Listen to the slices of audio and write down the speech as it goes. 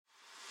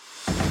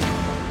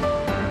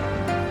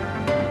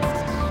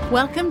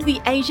Welcome to the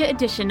Asia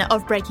edition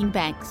of Breaking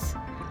Banks,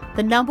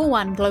 the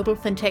 #1 global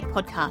fintech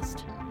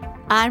podcast.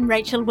 I'm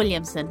Rachel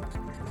Williamson.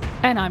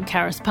 And I'm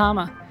Karis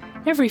Palmer.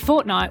 Every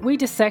fortnight, we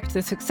dissect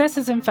the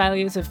successes and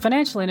failures of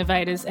financial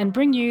innovators and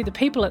bring you the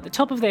people at the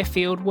top of their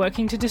field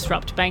working to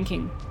disrupt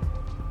banking.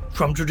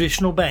 From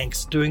traditional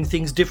banks doing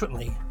things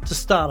differently to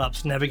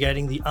startups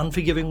navigating the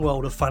unforgiving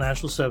world of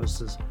financial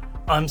services,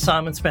 I'm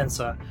Simon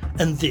Spencer,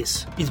 and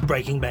this is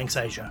Breaking Banks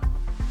Asia.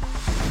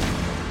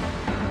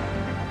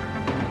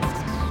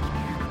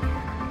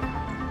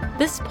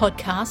 This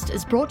podcast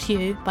is brought to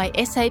you by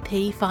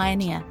SAP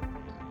Pioneer.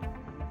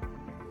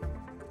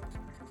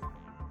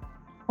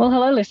 Well,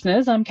 hello,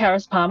 listeners. I'm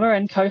Karis Palmer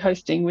and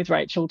co-hosting with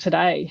Rachel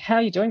today. How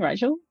are you doing,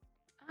 Rachel?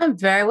 I'm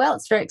very well.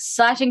 It's very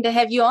exciting to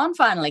have you on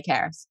finally,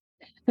 Karis.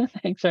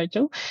 Thanks,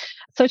 Rachel.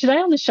 So today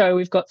on the show,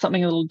 we've got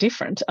something a little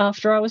different.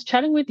 After I was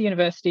chatting with the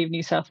University of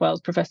New South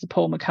Wales Professor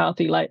Paul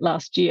McCarthy late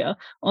last year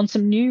on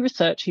some new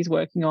research he's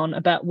working on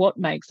about what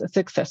makes a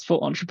successful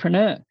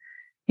entrepreneur.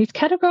 He's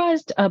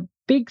categorised a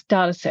big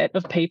data set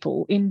of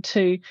people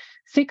into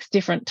 6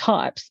 different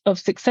types of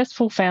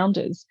successful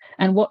founders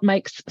and what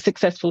makes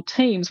successful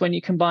teams when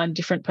you combine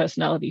different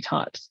personality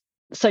types.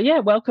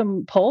 So,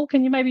 welcome, Paul.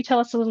 Can you maybe tell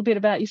us a little bit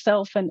about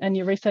yourself and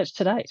your research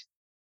to date?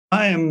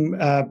 I am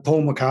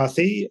Paul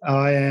McCarthy.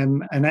 I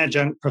am an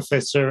adjunct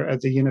professor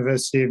at the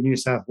University of New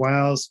South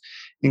Wales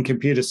in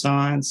computer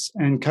science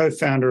and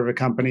co-founder of a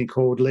company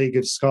called League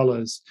of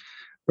Scholars.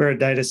 We're a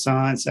data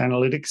science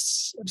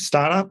analytics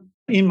startup.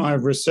 In my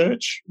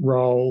research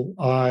role,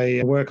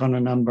 I work on a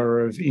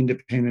number of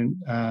independent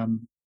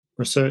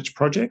research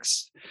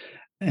projects.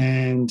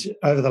 And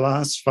over the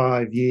last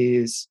 5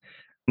 years,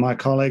 my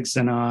colleagues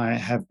and I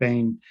have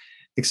been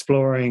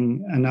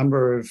exploring a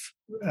number of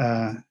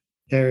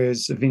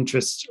areas of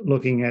interest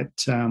looking at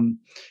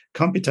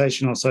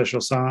computational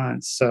social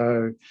science.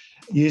 So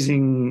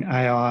using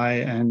AI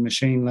and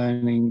machine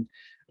learning,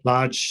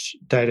 large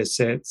data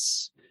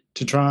sets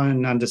to try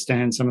and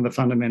understand some of the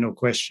fundamental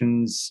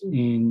questions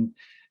in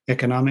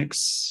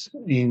economics,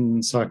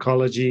 in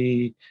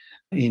psychology,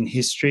 in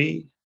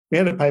history. We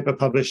had a paper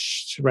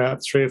published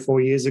about 3 or 4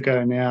 years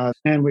ago now,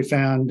 and we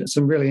found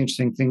some really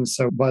interesting things.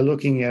 So by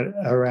looking at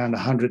around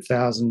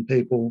 100,000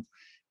 people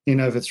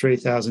in over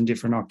 3,000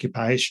 different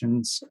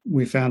occupations,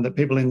 we found that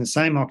people in the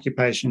same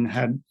occupation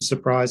had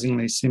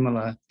surprisingly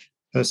similar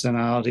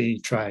personality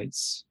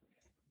traits.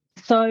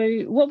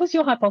 So what was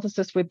your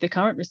hypothesis with the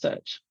current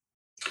research?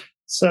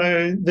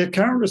 So the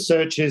current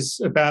research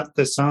is about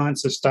the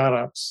science of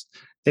startups.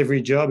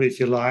 Every job, if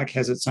you like,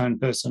 has its own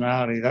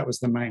personality. That was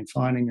the main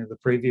finding of the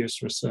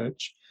previous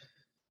research.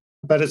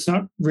 But it's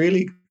not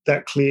really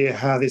that clear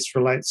how this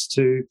relates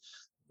to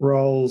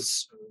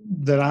roles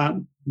that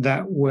aren't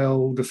that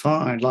well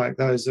defined, like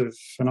those of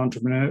an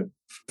entrepreneur,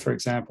 for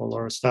example,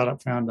 or a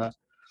startup founder.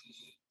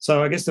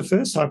 So I guess the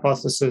first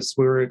hypothesis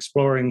we're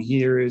exploring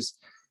here is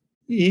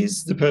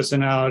the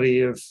personality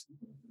of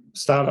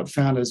startup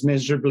founders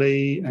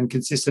measurably and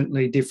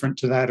consistently different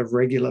to that of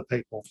regular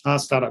people? Are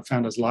startup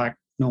founders like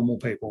normal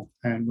people?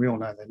 And we all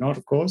know they're not,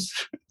 of course,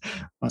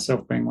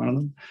 myself being one of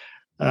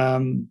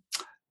them.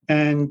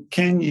 And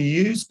can you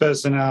use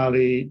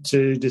personality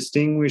to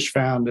distinguish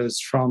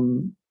founders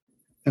from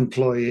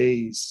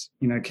employees?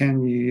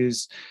 Can you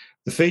use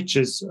the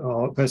features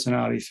or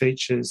personality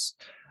features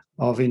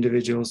of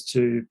individuals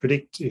to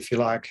predict, if you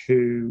like,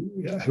 who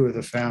are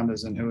the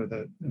founders and who are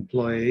the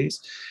employees?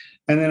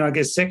 And then I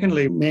guess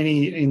secondly,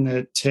 many in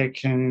the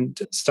tech and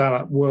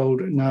startup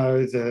world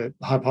know the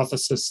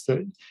hypothesis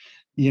that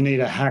you need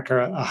a hacker,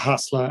 a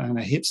hustler and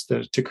a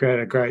hipster to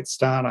create a great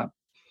startup.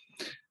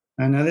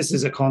 And now this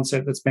is a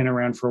concept that's been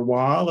around for a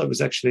while. It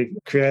was actually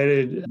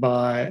created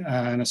by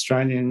an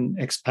Australian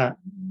expat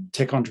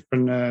tech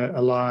entrepreneur,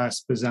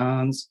 Elias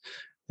Bazans,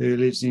 who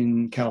lives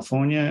in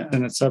California,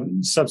 and it's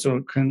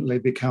subsequently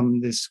become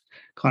this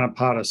kind of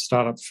part of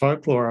startup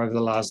folklore over the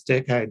last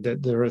decade,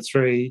 that there are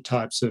 3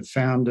 types of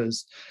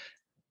founders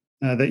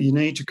that you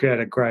need to create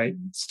a great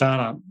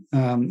startup.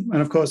 And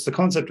of course, the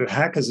concept of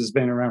hackers has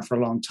been around for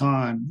a long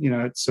time.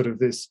 It's sort of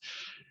this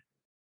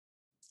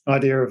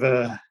idea of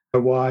a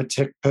wide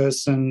tech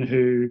person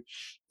who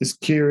is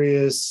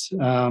curious,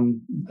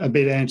 a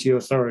bit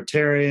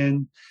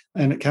anti-authoritarian,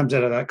 and it comes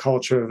out of that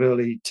culture of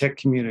early tech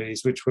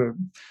communities, which were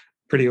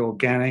pretty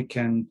organic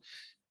and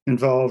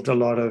involved a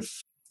lot of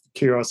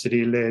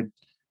curiosity-led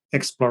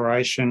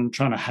exploration,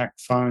 trying to hack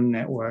phone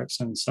networks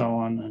and so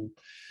on.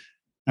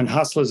 And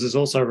hustlers is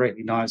also a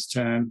recognised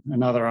term,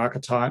 another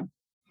archetype.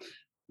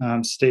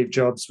 Steve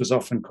Jobs was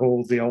often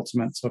called the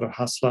ultimate sort of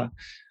hustler.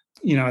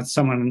 It's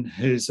someone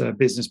who's a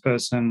business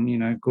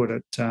person, good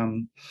at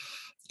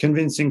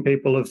convincing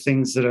people of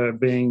things that are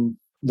being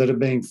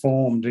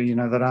formed,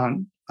 that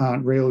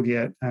aren't real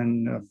yet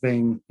and are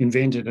being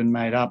invented and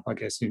made up, I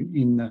guess,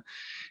 in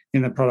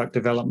the product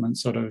development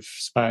sort of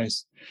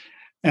space.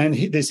 And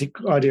this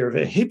idea of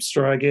a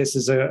hipster, I guess,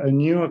 is a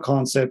newer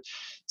concept,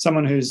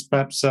 someone who's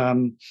perhaps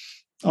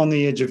on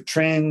the edge of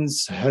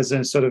trends, has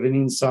a sort of an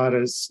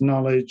insider's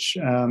knowledge.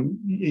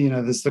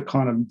 There's the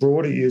kind of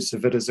broader use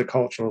of it as a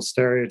cultural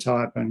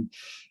stereotype and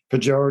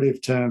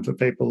pejorative term for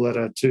people that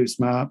are too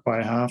smart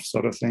by half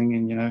sort of thing,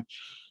 and,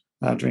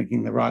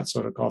 drinking the right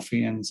sort of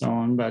coffee and so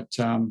on. But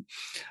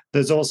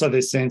there's also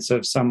this sense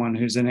of someone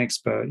who's an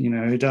expert,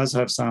 who does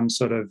have some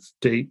sort of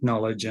deep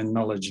knowledge and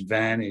knowledge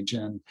advantage.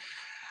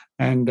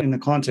 And in the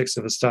context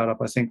of a startup,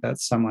 I think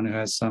that's someone who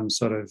has some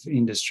sort of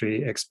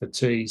industry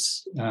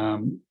expertise,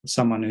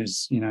 someone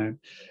who's,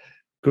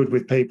 good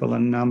with people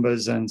and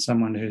numbers, and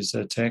someone who's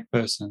a tech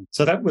person.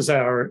 So that was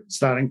our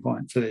starting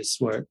point for this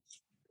work.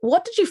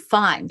 What did you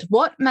find?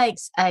 What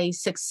makes a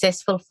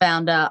successful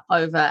founder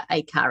over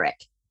a car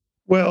wreck?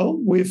 Well,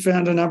 we've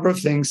found a number of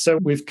things. So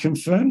we've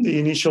confirmed the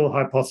initial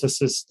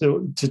hypothesis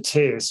to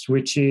test,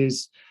 which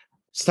is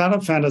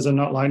startup founders are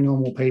not like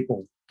normal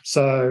people.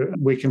 So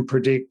we can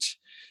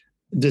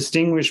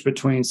distinguish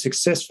between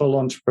successful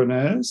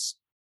entrepreneurs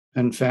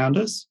and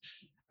founders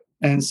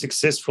and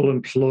successful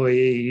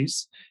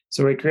employees.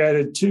 So we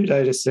created 2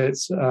 data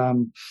sets,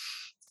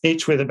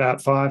 each with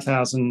about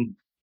 5,000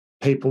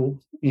 people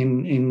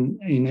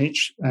in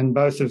each, and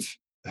both of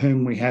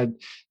whom we had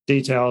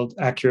detailed,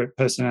 accurate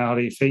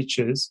personality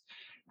features.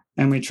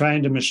 And we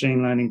trained a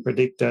machine learning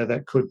predictor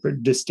that could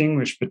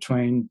distinguish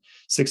between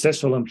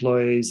successful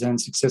employees and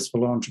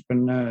successful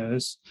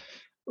entrepreneurs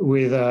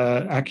with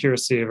an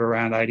accuracy of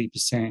around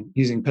 80%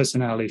 using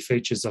personality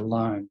features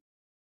alone.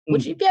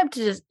 Would you be able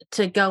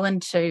to go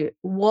into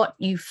what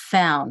you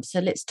found? So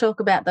let's talk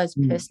about those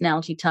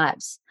personality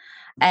types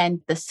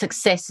and the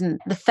success and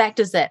the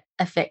factors that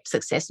affect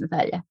success and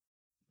failure.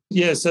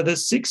 Yeah, so the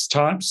 6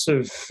 types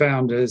of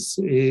founders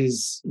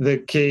is the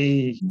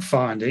key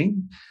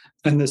finding.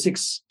 And the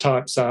 6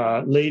 types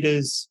are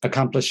leaders,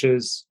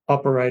 accomplishers,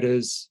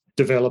 operators,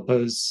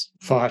 developers,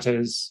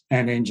 fighters,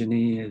 and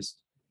engineers.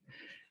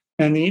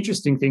 And the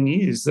interesting thing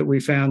is that we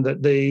found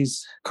that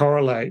these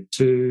correlate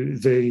to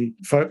the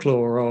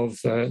folklore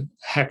of the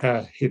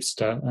hacker,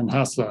 hipster, and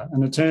hustler.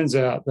 And it turns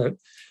out that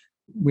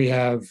we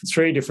have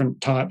 3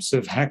 different types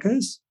of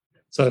hackers.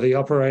 So the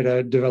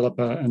operator,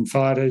 developer, and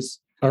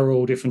fighters are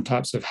all different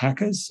types of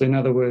hackers. In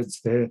other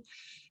words, they're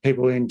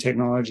people in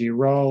technology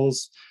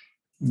roles.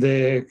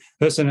 Their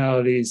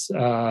personalities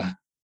are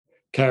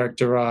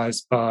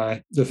characterized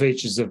by the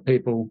features of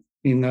people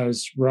in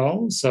those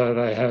roles. So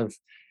they have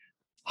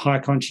high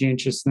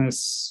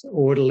conscientiousness,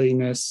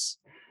 orderliness.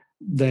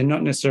 They're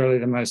not necessarily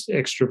the most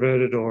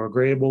extroverted or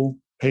agreeable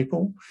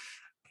people,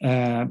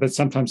 but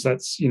sometimes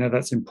that's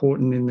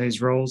important in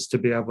these roles to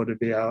be able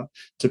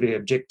to be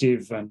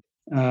objective. And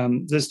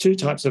there's 2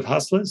 types of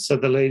hustlers, so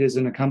the leaders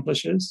and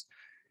accomplishers,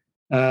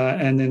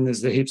 and then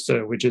there's the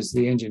hipster, which is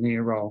the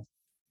engineer role.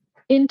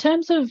 In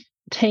terms of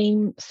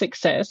team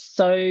success,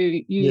 so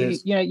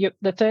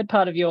the third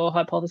part of your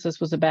hypothesis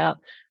was about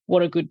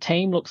what a good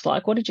team looks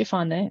like. What did you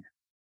find there?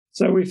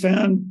 So we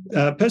found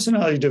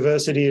personality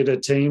diversity at a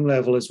team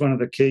level is one of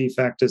the key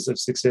factors of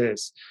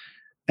success.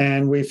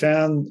 And we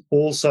found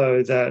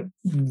also that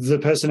the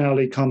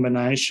personality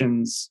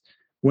combinations,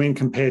 when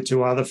compared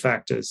to other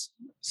factors,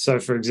 so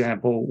for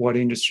example, what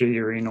industry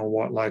you're in or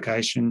what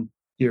location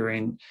you're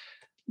in,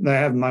 they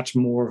have much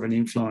more of an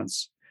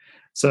influence.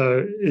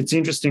 So it's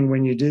interesting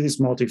when you do this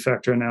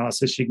multi-factor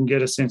analysis, you can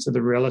get a sense of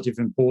the relative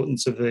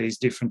importance of these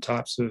different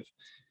types of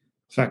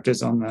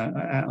factors on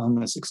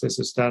the success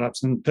of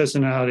startups. And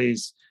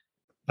personalities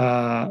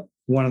are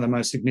one of the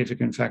most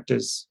significant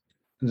factors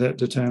that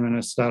determine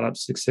a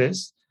startup's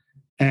success.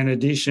 And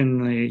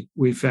additionally,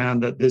 we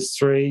found that there's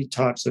 3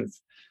 types of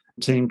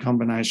team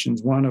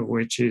combinations, one of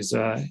which is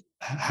a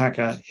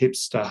hacker,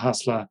 hipster,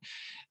 hustler,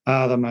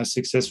 are the most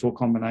successful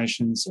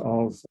combinations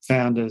of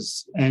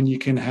founders. And you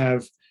can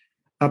have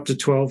up to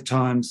 12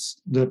 times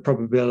the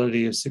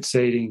probability of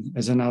succeeding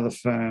as another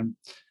firm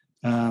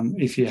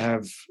if you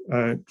have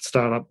a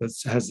startup that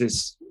has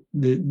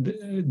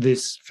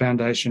this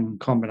foundation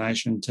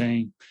combination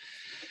team.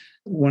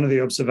 One of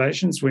the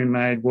observations we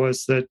made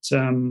was that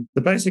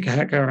the basic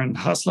hacker and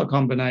hustler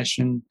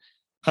combination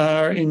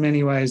are in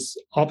many ways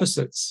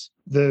opposites.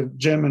 The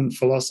German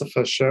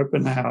philosopher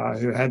Schopenhauer,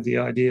 who had the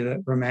idea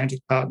that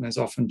romantic partners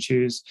often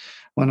choose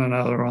one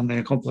another on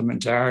their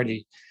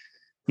complementarity,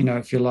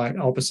 if you like,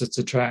 opposites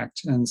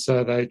attract. And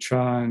so they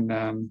try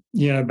and,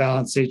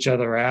 balance each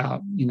other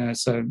out,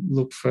 so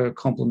look for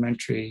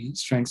complementary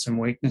strengths and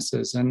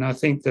weaknesses. And I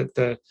think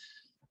that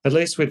at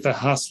least with the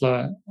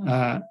hustler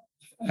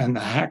and the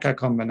hacker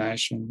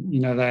combination,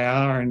 they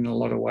are in a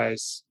lot of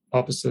ways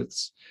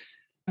opposites.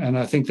 And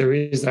I think there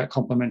is that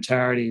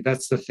complementarity.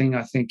 That's the thing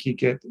I think you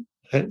get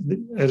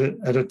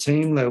at a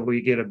team level,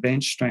 you get a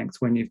bench strength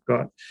when you've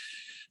got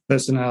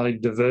personality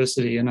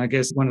diversity. And I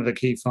guess one of the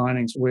key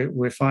findings,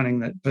 we're finding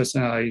that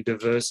personality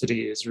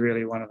diversity is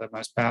really one of the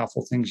most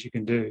powerful things you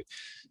can do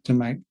to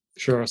make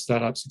sure a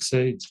startup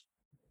succeeds.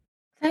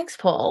 Thanks,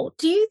 Paul.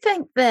 Do you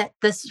think that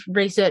this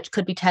research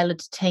could be tailored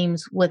to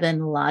teams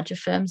within larger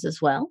firms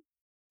as well?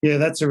 Yeah,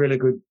 that's a really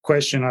good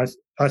question.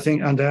 I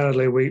think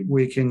undoubtedly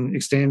we can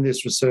extend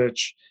this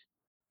research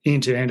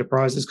into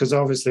enterprises, because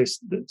obviously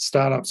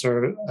startups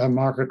are a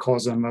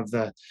microcosm of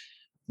the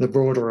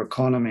broader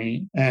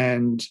economy,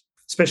 and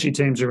especially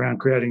teams around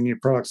creating new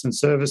products and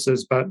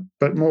services, but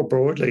more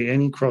broadly,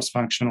 any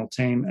cross-functional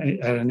team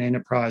at an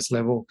enterprise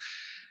level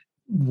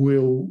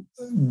will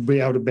be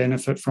able to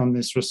benefit from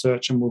this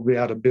research, and will be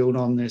able to build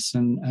on this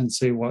and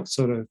see what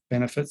sort of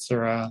benefits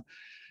there are.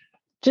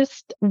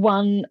 Just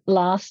one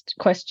last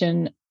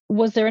question.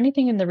 Was there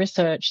anything in the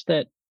research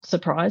that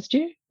surprised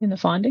you in the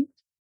findings?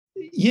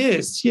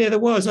 Yes, there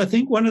was. I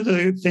think one of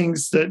the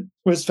things that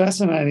was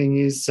fascinating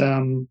is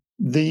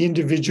the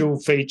individual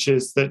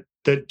features that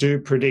do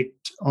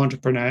predict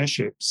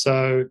entrepreneurship.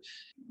 So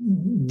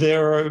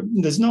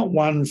there's not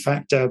one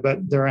factor,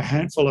 but there are a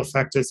handful of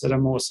factors that are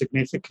more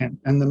significant.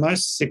 And the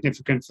most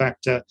significant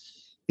factor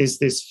is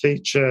this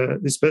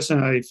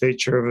personality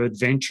feature of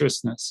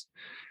adventurousness,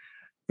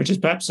 which is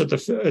perhaps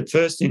at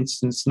first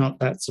instance not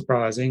that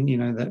surprising,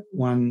 that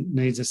one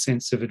needs a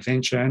sense of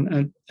adventure.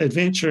 And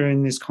adventure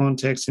in this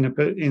context, in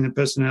a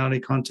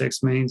personality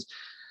context, means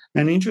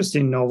an interest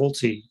in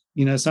novelty.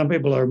 Some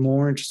people are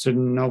more interested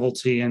in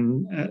novelty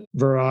and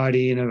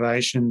variety,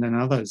 innovation than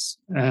others.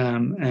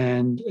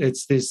 And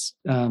it's this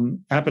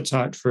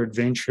appetite for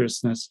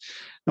adventurousness.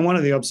 And one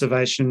of the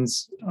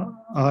observations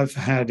I've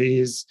had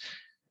is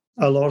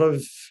a lot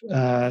of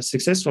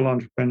successful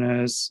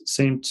entrepreneurs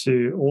seem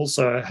to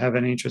also have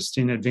an interest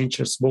in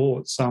adventure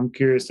sports. So I'm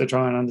curious to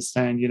try and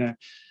understand,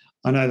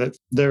 I know that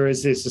there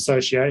is this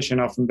association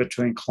often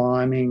between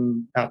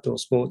climbing, outdoor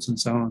sports and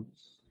so on.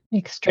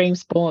 Extreme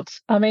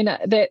sports. I mean,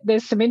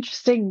 there's some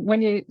interesting,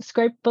 when you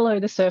scrape below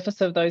the surface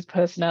of those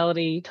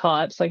personality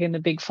types, like in the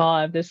big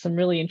five, there's some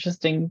really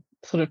interesting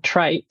sort of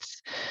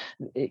traits.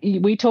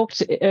 We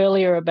talked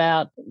earlier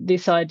about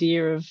this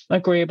idea of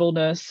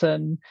agreeableness,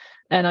 and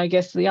I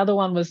guess the other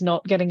one was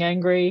not getting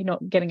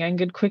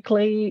angered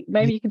quickly.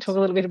 Maybe you can talk a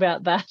little bit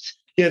about that.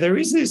 Yeah, there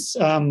is this,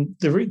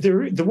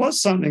 there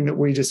was something that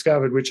we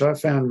discovered, which I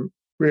found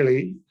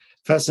really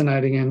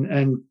fascinating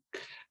and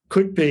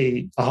could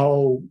be a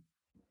whole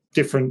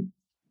different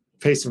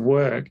piece of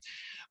work.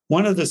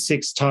 One of the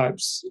 6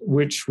 types,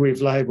 which we've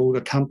labelled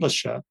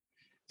accomplisher,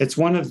 it's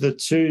one of the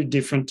 2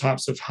 different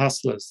types of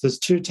hustlers. There's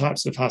 2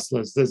 types of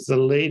hustlers. There's the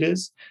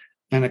leaders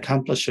and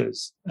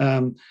accomplishers.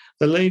 The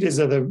leaders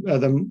are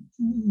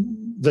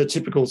the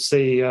typical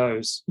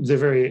CEOs. They're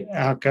very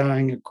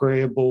outgoing,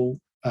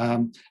 agreeable,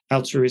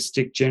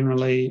 altruistic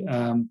generally,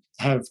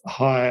 have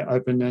high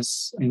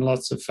openness in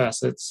lots of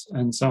facets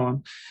and so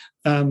on.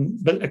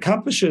 But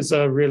accomplishers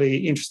are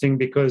really interesting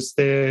because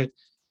they're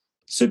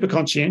super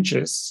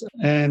conscientious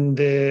and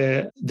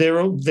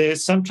they're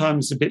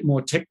sometimes a bit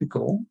more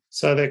technical.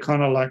 So they're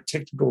kind of like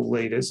technical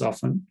leaders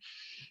often.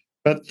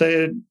 But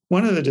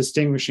one of the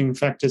distinguishing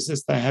factors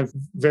is they have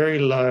very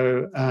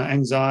low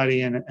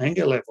anxiety and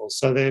anger levels.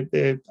 So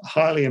they're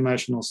highly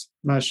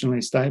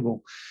emotionally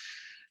stable.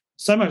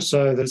 So much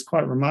so that it's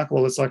quite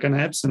remarkable. It's like an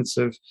absence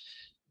of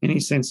any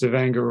sense of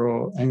anger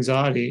or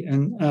anxiety.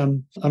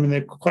 And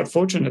they're quite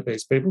fortunate,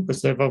 these people,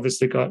 because they've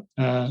obviously got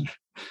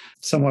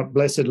somewhat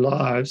blessed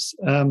lives.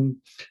 And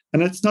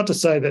it's not to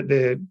say that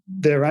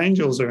they're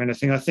angels or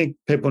anything. I think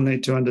people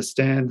need to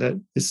understand that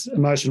this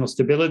emotional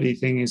stability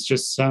thing is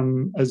just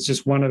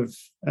one of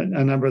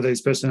a number of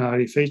these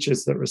personality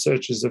features that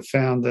researchers have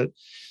found that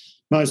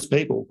most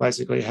people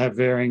basically have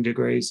varying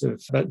degrees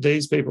of, but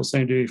these people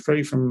seem to be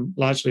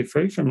largely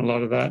free from a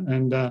lot of that.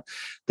 And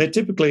they're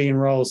typically in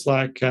roles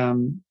like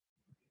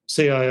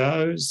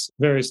CIOs,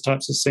 various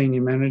types of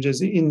senior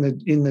managers in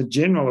the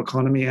general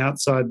economy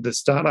outside the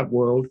startup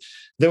world.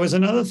 There was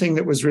another thing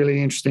that was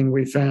really interesting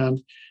we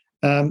found.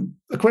 A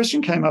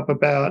question came up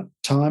about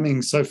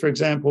timing. So, for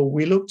example,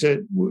 we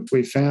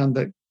found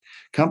that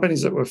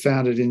companies that were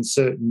founded in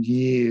certain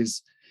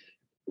years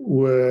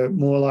were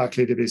more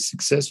likely to be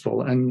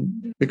successful.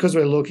 And because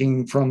we're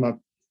looking from a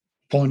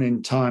point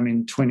in time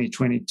in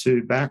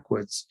 2022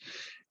 backwards,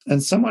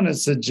 and someone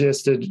has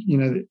suggested,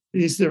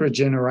 is there a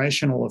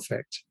generational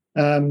effect?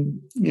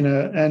 And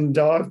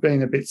I've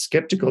been a bit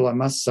skeptical, I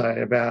must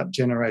say, about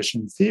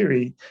generation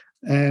theory.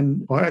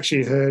 And I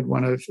actually heard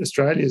one of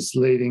Australia's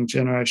leading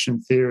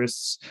generation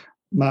theorists,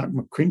 Mark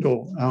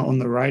McCrindle, on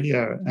the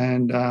radio,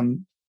 and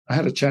I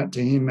had a chat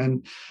to him,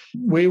 and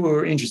we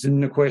were interested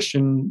in the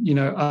question,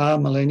 are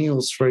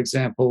millennials, for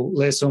example,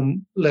 less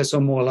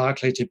or more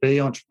likely to be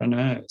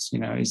entrepreneurs?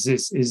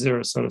 Is there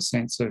a sort of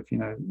sense of,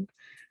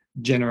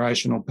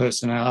 generational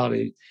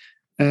personality?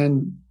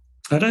 And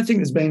I don't think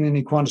there's been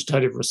any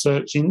quantitative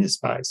research in this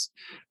space,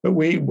 but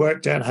we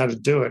worked out how to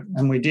do it,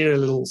 and we did a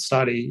little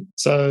study.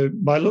 So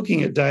by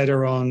looking at data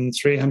on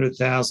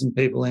 300,000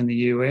 people in the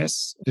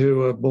US who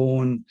were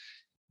born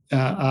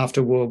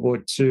after World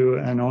War II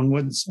and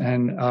onwards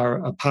and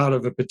are a part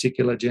of a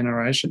particular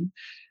generation,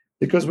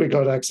 because we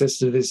got access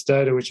to this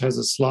data, which has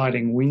a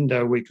sliding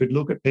window, we could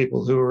look at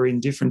people who are in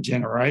different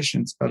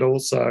generations but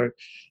also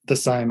the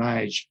same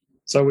age.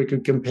 So we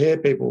could compare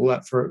people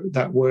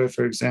that were,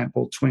 for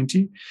example,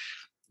 20,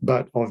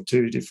 but of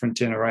 2 different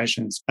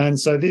generations. And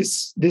so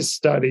this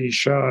study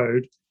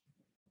showed,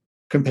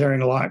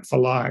 comparing like for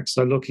like,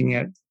 so looking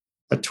at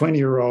a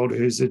 20-year-old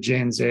who's a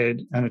Gen Z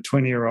and a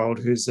 20-year-old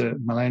who's a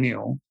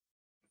millennial,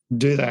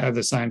 do they have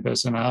the same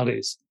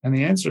personalities? And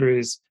the answer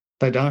is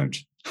they don't.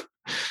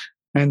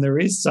 And there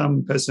is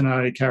some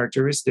personality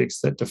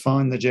characteristics that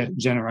define the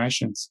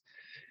generations.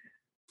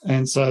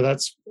 And so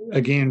that's,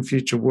 again,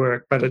 future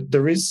work. But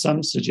there is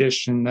some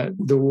suggestion that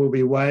there will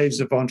be waves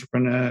of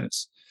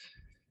entrepreneurs,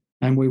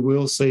 and we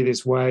will see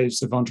these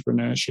waves of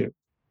entrepreneurship.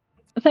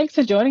 Thanks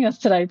for joining us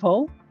today,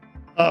 Paul.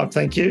 Oh,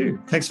 thank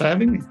you. Thanks for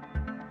having me.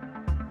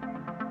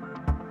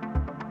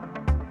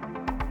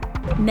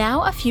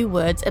 Now a few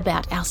words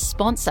about our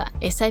sponsor,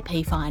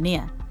 SAP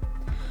Pioneer.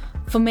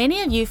 For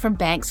many of you from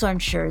banks or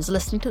insurers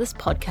listening to this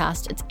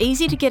podcast, it's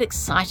easy to get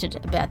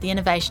excited about the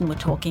innovation we're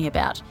talking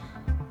about,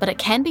 but it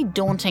can be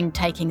daunting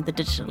taking the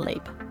digital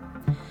leap.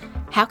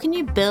 How can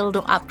you build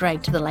or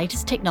upgrade to the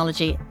latest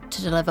technology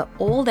to deliver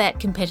all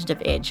that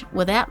competitive edge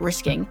without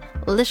risking,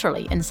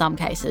 literally in some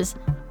cases,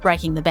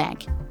 breaking the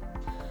bank?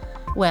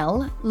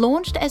 Well,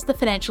 launched as the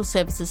financial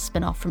services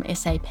spin-off from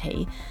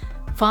SAP,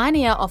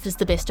 Pioneer offers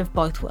the best of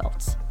both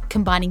worlds,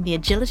 combining the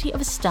agility of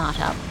a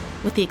startup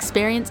with the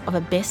experience of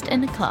a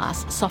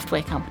best-in-class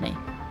software company.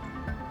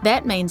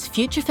 That means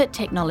future-fit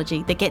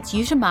technology that gets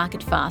you to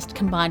market fast,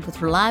 combined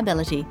with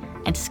reliability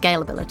and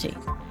scalability.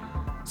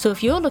 So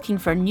if you're looking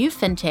for a new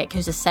fintech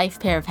who's a safe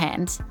pair of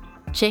hands,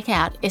 check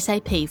out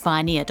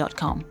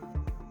sappioneer.com.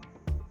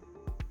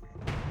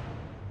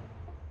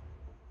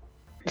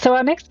 So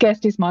our next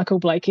guest is Michael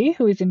Blakey,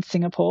 who is in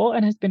Singapore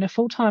and has been a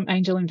full-time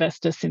angel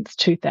investor since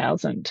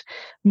 2000.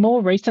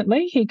 More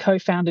recently, he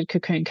co-founded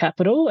Cocoon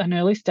Capital, an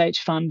early-stage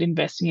fund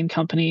investing in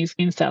companies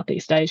in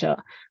Southeast Asia.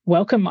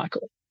 Welcome,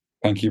 Michael.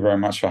 Thank you very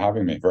much for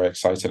having me. Very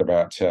excited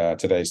about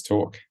today's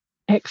talk.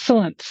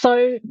 Excellent.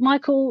 So,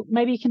 Michael,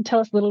 maybe you can tell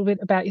us a little bit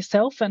about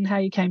yourself and how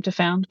you came to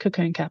found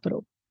Cocoon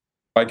Capital.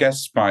 I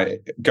guess by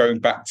going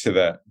back to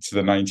the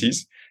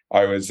 90s,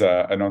 I was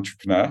an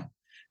entrepreneur.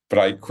 But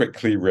I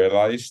quickly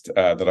realized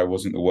that I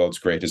wasn't the world's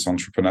greatest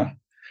entrepreneur.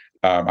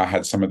 I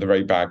had some of the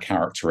very bad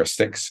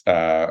characteristics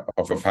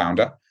of a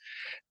founder.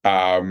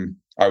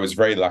 I was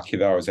very lucky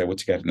that I was able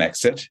to get an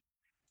exit.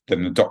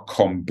 Then the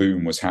dot-com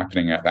boom was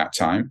happening at that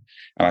time.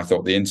 And I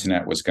thought the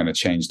internet was going to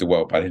change the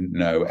world, but I didn't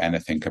know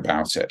anything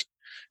about it.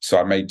 So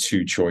I made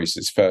two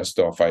choices. First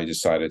off, I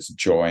decided to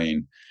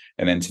join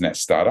an internet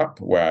startup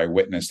where I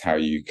witnessed how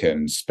you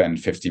can spend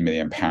 £50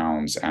 million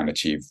and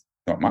achieve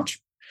not much.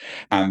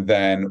 And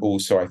then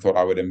also I thought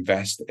I would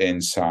invest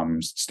in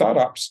some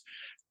startups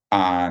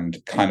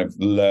and kind of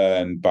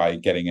learn by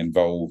getting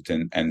involved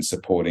and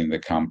supporting the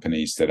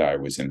companies that I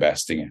was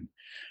investing in.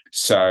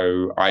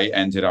 So I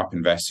ended up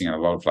investing in a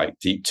lot of like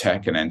deep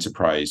tech and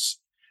enterprise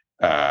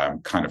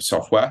kind of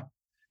software.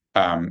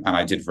 And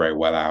I did very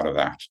well out of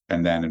that.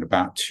 And then in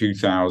about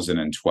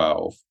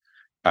 2012,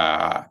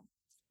 I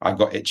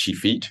got itchy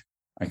feet.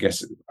 I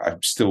guess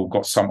I've still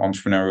got some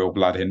entrepreneurial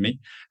blood in me.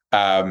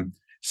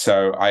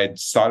 So I had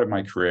started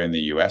my career in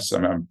the US.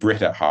 I'm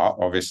Brit at heart,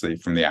 obviously,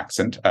 from the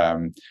accent.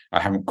 I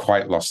haven't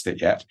quite lost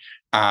it yet.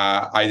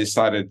 I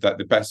decided that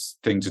the best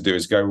thing to do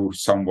is go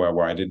somewhere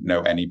where I didn't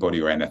know anybody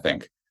or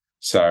anything.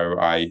 So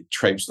I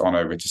traipsed on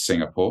over to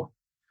Singapore.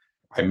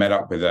 I met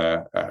up with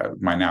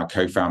my now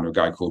co-founder, a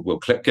guy called Will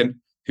Klipkin,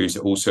 who's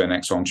also an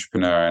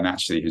ex-entrepreneur and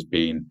actually has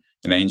been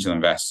an angel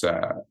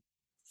investor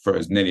for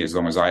nearly as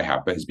long as I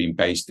have, but has been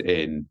based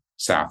in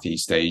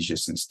Southeast Asia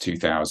since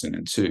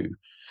 2002.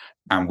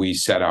 And we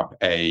set up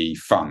a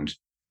fund,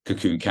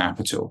 Cocoon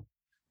Capital,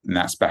 and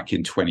that's back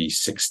in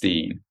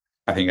 2016.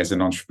 I think as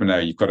an entrepreneur,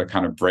 you've got to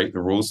kind of break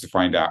the rules to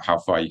find out how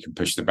far you can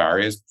push the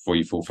barriers before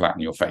you fall flat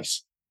on your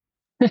face.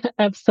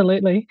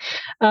 Absolutely.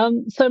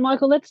 So,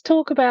 Michael, let's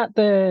talk about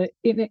the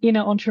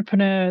inner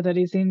entrepreneur that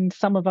is in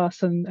some of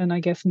us and I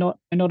guess not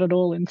at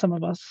all in some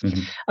of us.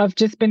 Mm-hmm. I've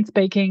just been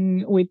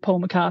speaking with Paul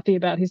McCarthy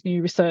about his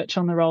new research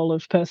on the role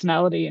of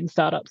personality in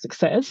startup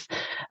success.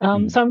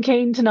 So I'm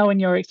keen to know,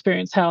 in your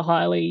experience, how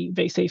highly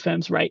VC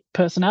firms rate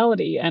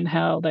personality and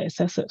how they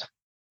assess it.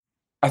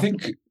 I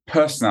think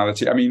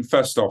personality,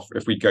 first off,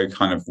 if we go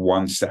kind of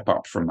one step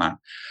up from that,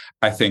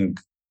 I think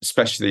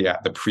especially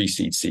at the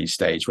pre-seed seed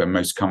stage where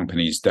most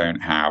companies don't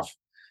have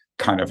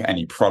kind of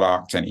any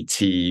product, any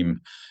team,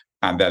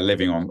 and they're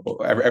living on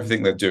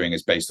everything they're doing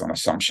is based on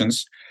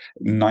assumptions.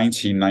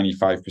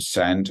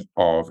 95%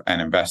 of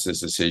an investor's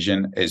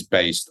decision is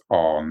based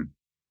on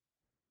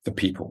the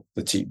people,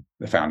 the team,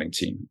 the founding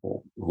team,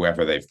 or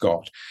whoever they've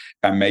got.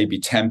 And maybe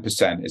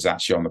 10% is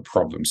actually on the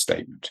problem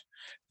statement.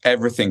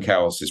 Everything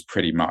else is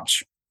pretty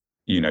much,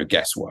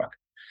 guesswork.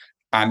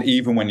 And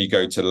even when you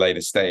go to the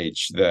later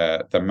stage,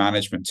 the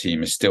management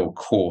team is still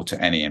core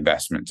to any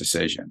investment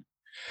decision.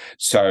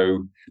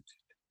 So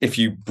if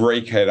you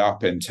break it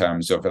up in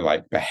terms of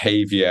like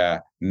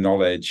behavior,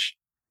 knowledge,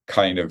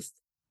 kind of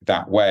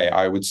that way,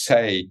 I would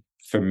say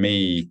for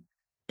me,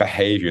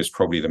 behavior is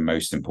probably the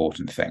most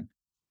important thing.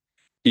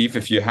 Even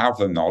if you have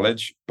the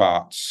knowledge,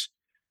 but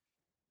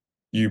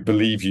you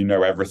believe you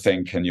know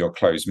everything and you're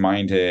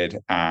closed-minded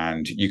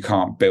and you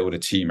can't build a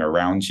team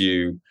around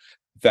you,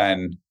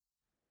 then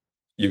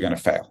you're going to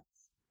fail.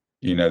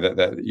 You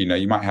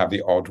might have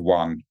the odd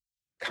one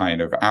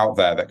kind of out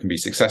there that can be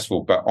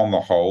successful, but on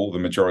the whole, the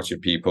majority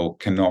of people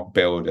cannot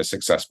build a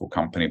successful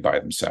company by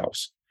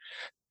themselves.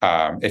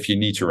 If you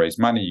need to raise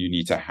money, you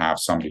need to have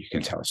somebody who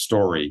can tell a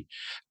story,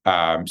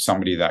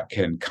 somebody that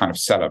can kind of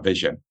sell a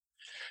vision.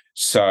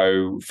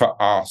 So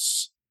for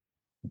us,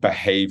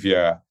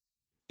 behavior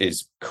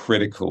is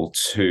critical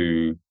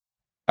to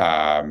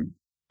our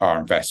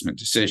investment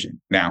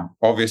decision. Now,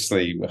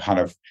 obviously, kind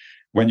of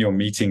when you're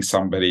meeting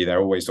somebody,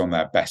 they're always on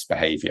their best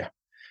behavior.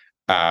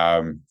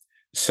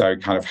 So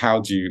kind of how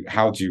do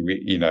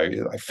we,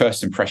 like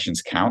first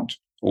impressions count,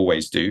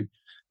 always do.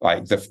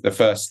 Like the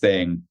first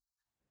thing,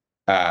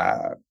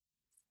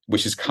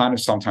 which is kind of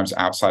sometimes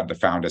outside the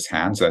founder's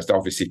hands, there's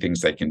obviously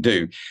things they can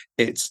do.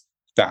 It's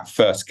that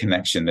first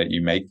connection that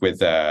you make with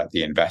the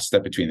investor,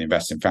 between the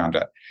investor and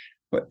founder.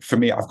 But for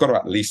me, I've got to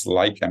at least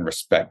like and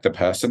respect the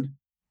person.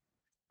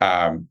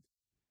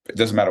 It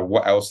doesn't matter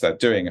what else they're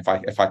doing.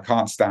 If I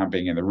can't stand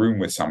being in the room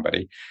with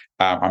somebody,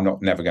 I'm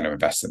never going to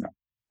invest in them.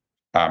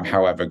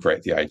 However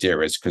great the idea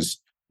is, because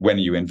when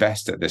you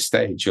invest at this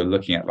stage, you're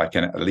looking at like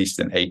at least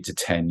an 8 to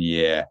 10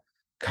 year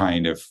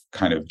kind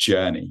of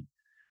journey.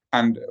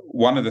 And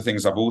one of the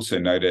things I've also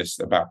noticed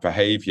about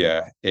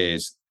behavior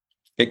is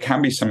it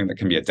can be something that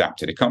can be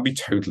adapted. It can't be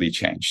totally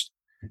changed.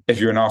 If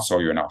you're an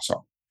arsehole, you're an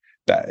arsehole.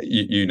 That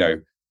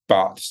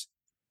but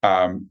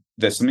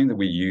there's something that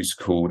we use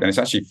called, and it's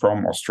actually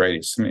from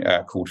Australia, something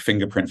called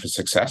Fingerprint for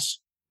Success.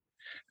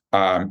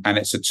 And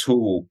it's a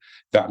tool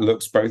that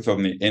looks both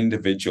on the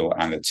individual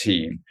and the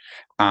team.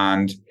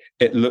 And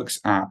it looks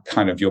at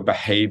kind of your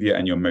behavior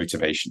and your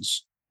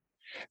motivations.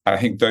 And I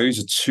think those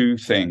are two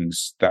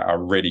things that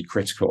are really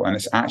critical. And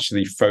it's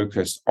actually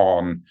focused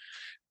on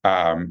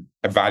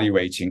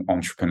evaluating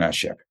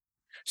entrepreneurship.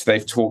 So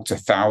they've talked to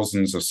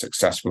thousands of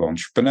successful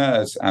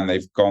entrepreneurs, and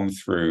they've gone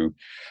through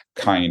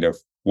kind of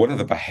what are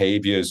the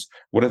behaviors,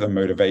 what are the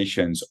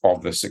motivations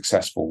of the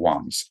successful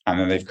ones? And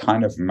then they've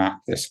kind of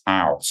mapped this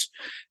out.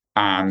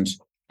 And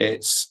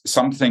it's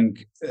something,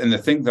 and the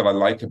thing that I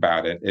like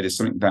about it, it is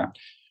something that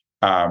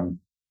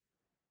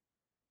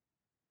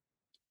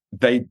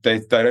they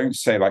don't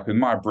say, like with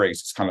Myers-Briggs,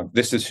 it's kind of,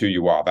 this is who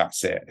you are,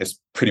 that's it. It's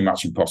pretty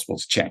much impossible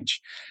to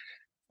change.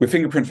 With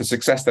Fingerprint for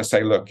Success, they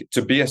say, look,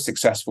 to be a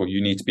successful,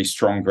 you need to be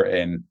stronger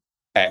in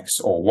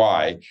X or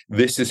Y.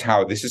 This is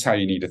how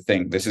you need to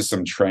think. This is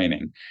some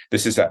training.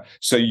 This is that.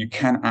 So you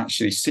can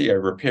actually see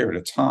over a period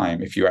of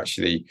time, if you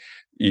actually,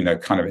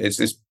 kind of,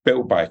 it's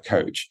built by a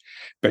coach,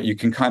 but you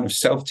can kind of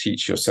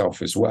self-teach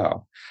yourself as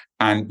well.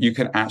 And you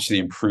can actually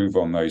improve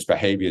on those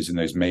behaviors and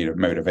those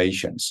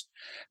motivations.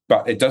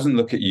 But it doesn't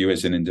look at you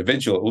as an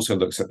individual. It also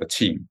looks at the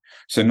team.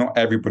 So not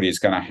everybody is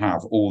going to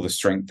have all the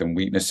strengths and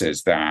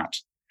weaknesses that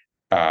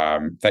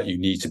you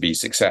need to be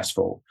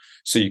successful.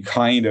 So you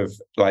kind of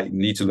like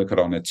need to look at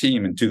on a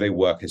team, and do they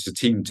work as a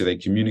team? Do they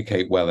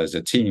communicate well as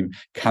a team?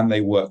 Can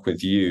they work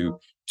with you?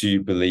 Do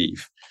you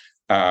believe?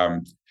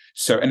 And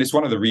it's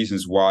one of the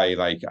reasons why,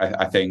 like,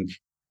 I think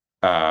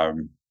a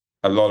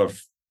lot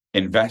of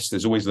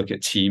investors always look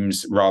at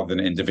teams rather than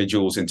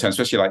individuals in terms,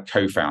 especially like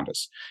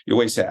co-founders. You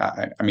always say,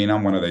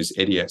 I'm one of those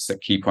idiots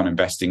that keep on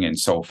investing in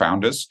sole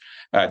founders.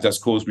 It does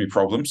cause me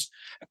problems.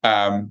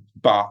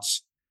 But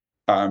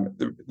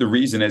the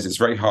reason is it's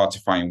very hard to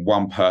find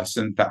one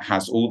person that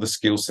has all the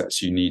skill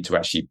sets you need to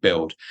actually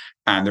build.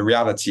 And the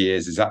reality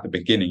is at the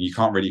beginning, you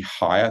can't really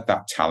hire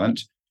that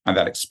talent and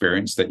that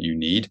experience that you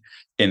need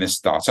in a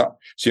startup.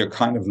 So you're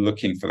kind of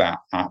looking for that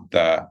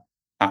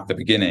at the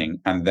beginning.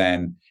 And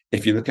then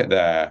if you look at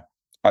the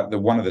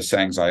one of the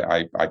sayings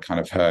I kind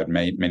of heard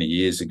many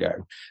years ago,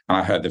 and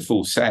I heard the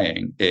full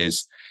saying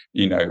is,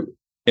 in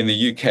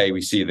the UK,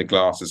 we see the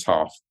glass as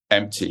half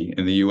empty.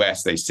 In the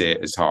US, they see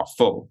it as half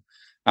full.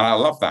 And I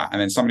love that.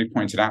 And then somebody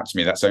pointed out to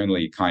me, that's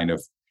only kind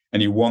of,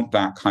 and you want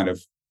that kind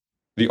of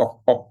the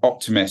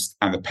optimist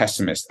and the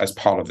pessimist as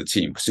part of the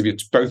team. Because if you're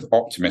both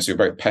optimists, you're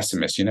both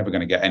pessimists, you're never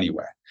going to get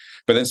anywhere.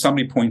 But then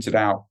somebody pointed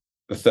out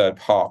the third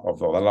part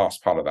of, or the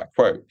last part of that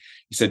quote.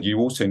 He said, you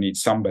also need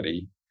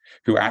somebody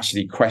who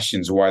actually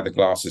questions why the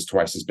glass is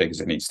twice as big as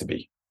it needs to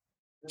be.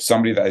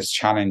 Somebody that has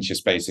challenged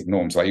just basic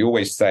norms. Like you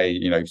always say,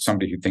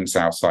 somebody who thinks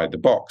outside the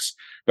box.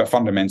 But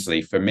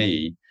fundamentally, for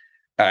me,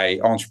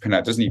 an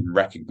entrepreneur doesn't even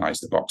recognize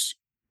the box.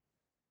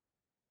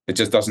 It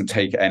just doesn't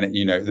take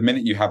any, the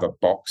minute you have a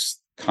box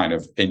kind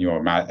of in your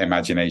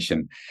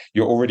imagination,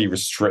 you're already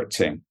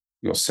restricting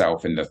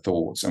yourself in the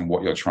thoughts and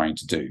what you're trying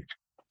to do.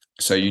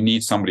 So you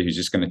need somebody who's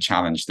just going to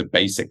challenge the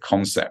basic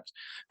concept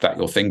that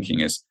you're thinking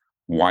is,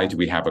 why do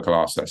we have a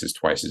glass that is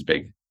twice as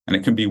big? And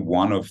it can be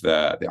one of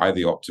the either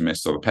the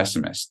optimist or the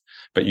pessimist,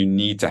 but you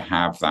need to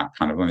have that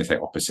kind of, when they say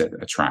opposite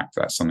attract,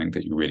 that's something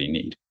that you really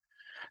need.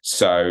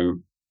 So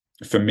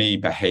for me,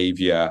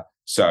 behavior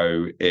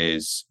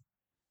is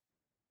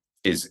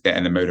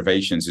and the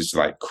motivations is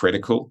like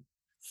critical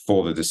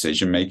for the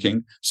decision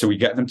making. So we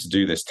get them to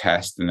do this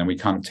test, and then we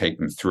kind of take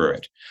them through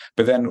it.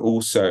 But then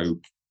also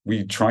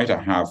we try to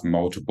have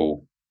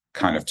multiple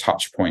kind of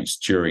touch points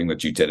during the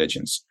due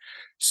diligence.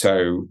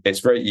 So it's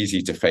very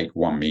easy to fake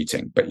one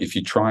meeting. But if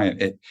you try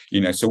it,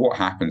 so what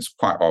happens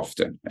quite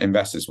often,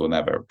 investors will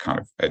never kind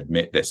of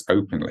admit this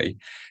openly,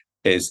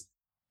 is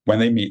when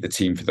they meet the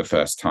team for the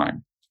first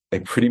time, they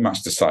pretty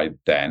much decide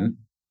then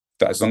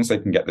that as long as they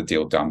can get the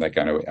deal done, they're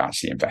going to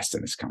actually invest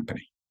in this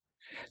company.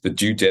 The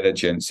due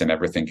diligence and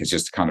everything is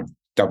just to kind of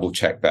double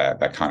check their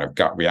kind of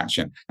gut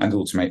reaction, and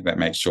also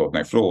make sure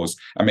no flaws,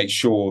 and make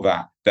sure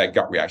that their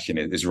gut reaction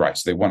is right.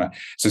 So they want to.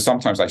 So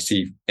sometimes I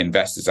see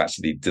investors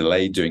actually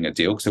delay doing a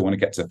deal because they want to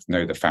get to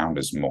know the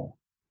founders more.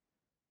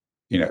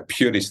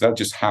 Purely, so they'll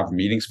just have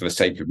meetings for the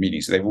sake of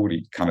meetings. So they've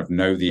already kind of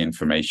know the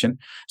information.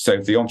 So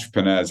if the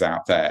entrepreneurs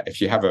out there, if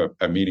you have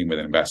a meeting with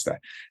an investor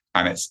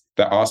and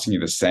they're asking you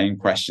the same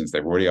questions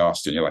they've already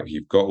asked you, and you're like,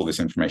 you've got all this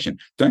information,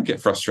 don't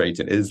get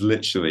frustrated. It is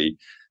literally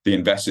the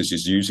investors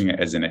just using it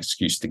as an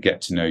excuse to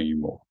get to know you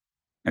more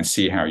and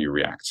see how you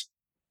react.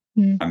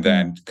 Mm-hmm. And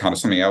then kind of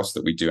something else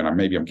that we do, and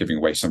maybe I'm giving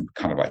away some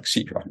kind of like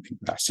secret, I don't think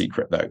that's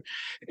secret though,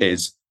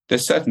 is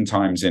there's certain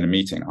times in a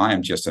meeting, I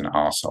am just an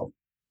arsehole.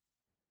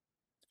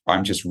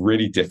 I'm just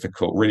really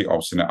difficult, really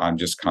obstinate. I'm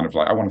just kind of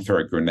like, I want to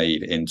throw a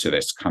grenade into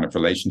this kind of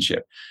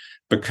relationship,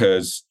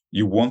 because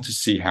you want to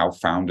see how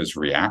founders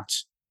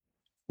react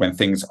when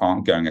things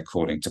aren't going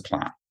according to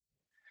plan.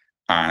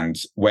 And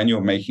when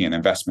you're making an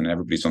investment and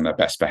everybody's on their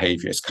best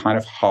behavior, it's kind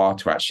of hard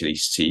to actually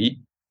see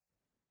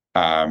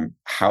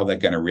how they're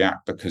going to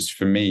react. Because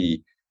for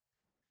me,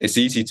 it's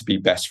easy to be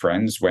best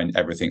friends when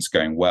everything's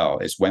going well.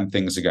 It's when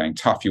things are going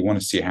tough, you want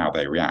to see how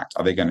they react.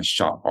 Are they going to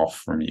shut off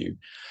from you?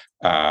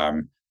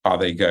 Are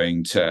they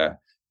going to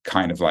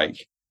kind of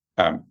like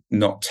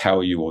not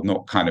tell you, or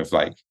not kind of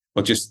like,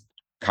 or just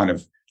kind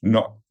of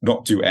not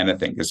do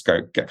anything, just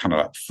get kind of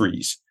like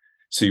freeze.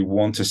 So you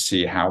want to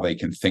see how they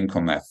can think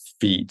on their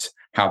feet,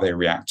 how they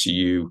react to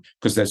you,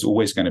 because there's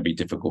always going to be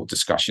difficult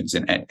discussions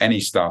in any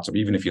startup.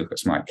 Even if you look at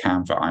something like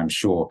Canva, I'm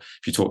sure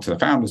if you talk to the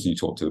founders and you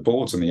talk to the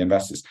boards and the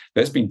investors,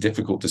 there's been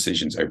difficult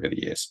decisions over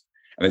the years.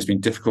 And there's been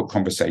difficult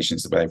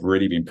conversations where they've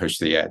really been pushed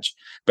to the edge.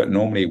 But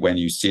normally when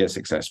you see a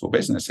successful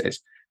businesses,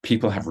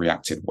 people have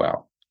reacted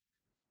well.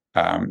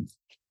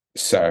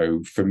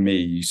 So for me,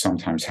 you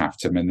sometimes have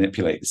to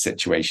manipulate the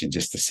situation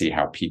just to see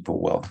how people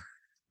will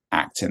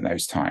act in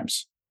those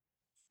times.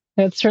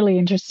 That's really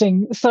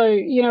interesting. So,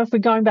 if we're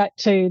going back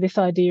to this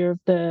idea of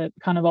the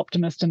kind of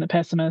optimist and the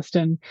pessimist,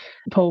 and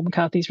Paul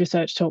McCarthy's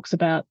research talks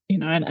about,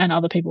 and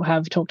other people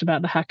have talked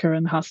about the hacker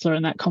and the hustler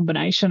and that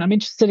combination. I'm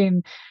interested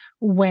in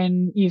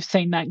when you've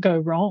seen that go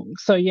wrong.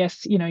 So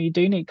yes, you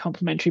do need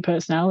complementary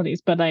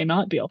personalities, but they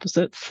might be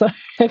opposites. So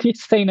have you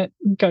seen it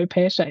go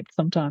pear-shaped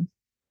sometimes?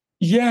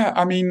 Yeah,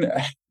 I mean,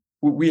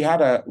 we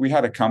had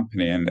a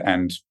company,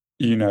 and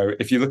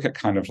if you look at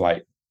kind of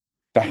like,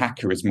 the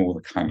hacker is more the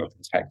kind of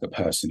the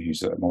person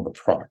who's more the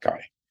product guy.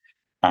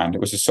 And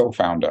it was a sole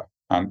founder,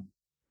 and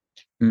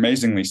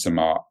amazingly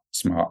smart,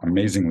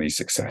 amazingly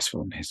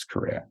successful in his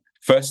career.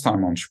 First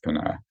time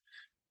entrepreneur,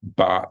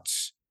 but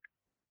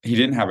he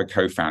didn't have a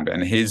co-founder.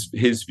 And his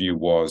view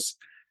was,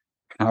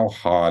 how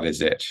hard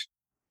is it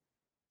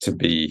to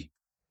be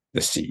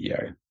the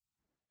CEO?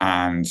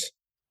 And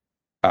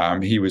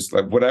he was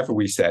like, whatever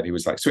we said, he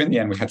was like, so in the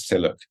end, we had to say,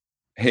 look,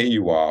 here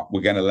you are,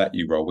 we're going to let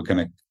you roll. We're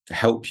going to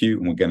help you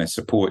and we're going to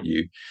support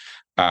you.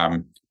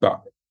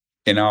 But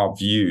in our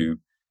view,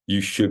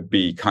 you should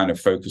be kind of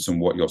focused on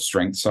what your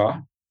strengths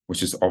are,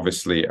 which is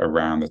obviously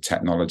around the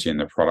technology and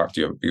the product.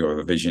 You're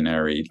a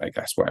visionary, like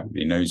that's what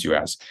everybody knows you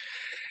as.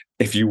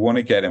 If you want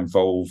to get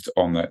involved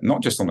on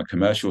not just on the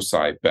commercial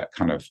side, but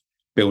kind of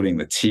building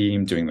the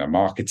team, doing the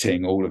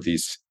marketing, all of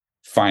these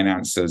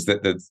finances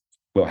that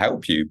will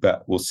help you,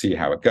 but we'll see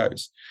how it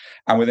goes.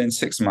 And within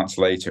 6 months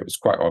later, it was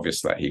quite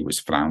obvious that he was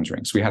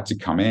floundering. So we had to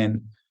come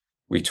in,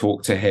 we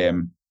talked to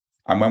him.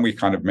 And when we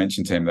kind of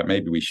mentioned to him that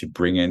maybe we should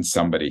bring in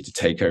somebody to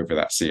take over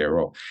that CEO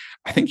role,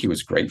 I think he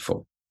was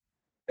grateful.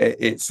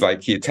 It's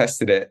like he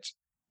attested it.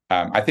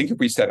 I think if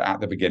we said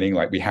at the beginning,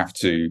 like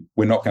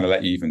we're not going to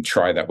let you even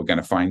try that, we're going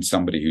to find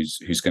somebody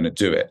who's going to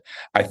do it,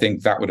 I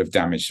think that would have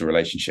damaged the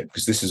relationship,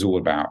 because this is all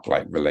about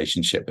like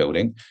relationship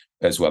building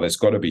as well. There's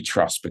got to be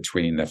trust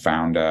between the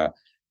founder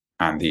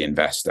and the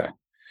investor.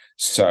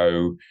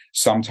 So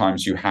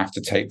sometimes you have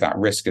to take that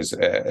risk as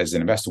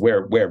an investor.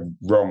 We're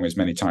wrong as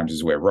many times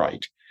as we're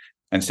right.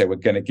 And so we're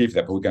going to give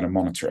that, but we're going to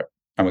monitor it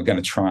and we're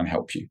going to try and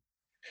help you.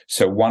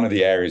 So one of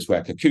the areas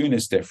where Cocoon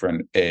is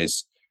different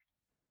is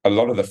a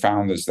lot of the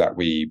founders that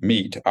we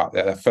meet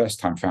they're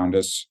first-time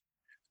founders,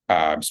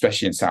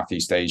 especially in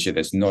Southeast Asia.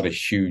 There's not a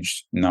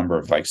huge number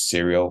of like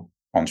serial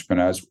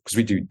entrepreneurs, because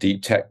we do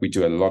deep tech. We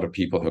do a lot of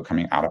people who are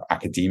coming out of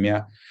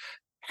academia,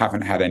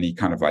 haven't had any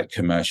kind of like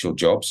commercial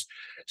jobs.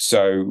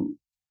 So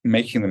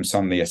making them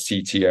suddenly a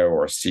CTO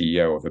or a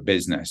CEO of a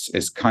business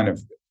is kind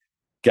of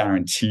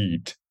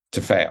guaranteed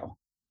to fail.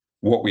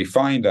 What we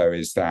find, though,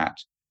 is that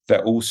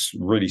they're all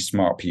really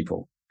smart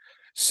people.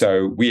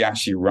 So we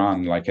actually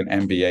run like an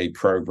MBA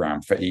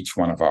program for each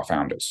one of our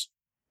founders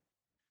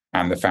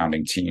and the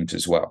founding teams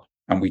as well.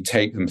 And we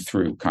take them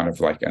through kind of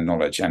like a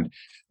knowledge. And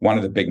one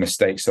of the big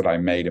mistakes that I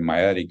made in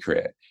my early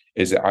career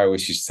is that I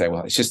always used to say,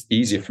 well, it's just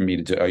easier for me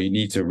to do. Oh, you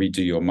need to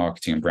redo your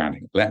marketing and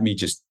branding. Let me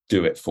just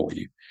do it for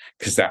you,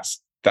 because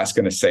that's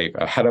going to save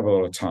a hell of a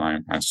lot of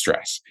time and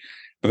stress.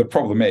 But the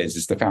problem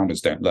is the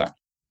founders don't learn.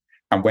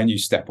 And when you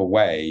step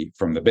away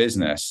from the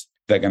business,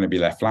 they're going to be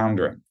left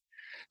floundering.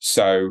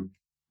 So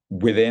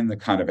within the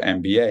kind of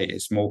MBA,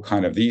 it's more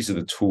kind of, these are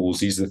the tools,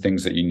 these are the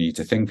things that you need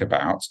to think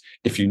about.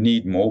 If you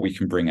need more, we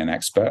can bring in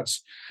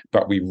experts,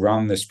 but we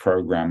run this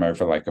program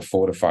over like a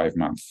 4 to 5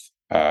 month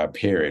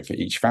period for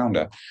each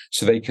founder,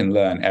 so they can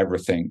learn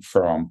everything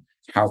from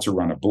how to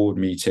run a board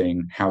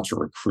meeting, how to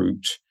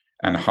recruit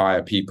and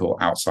hire people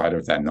outside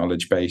of their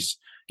knowledge base.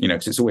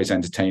 Because it's always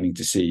entertaining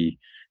to see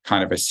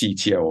kind of a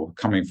CTO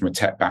coming from a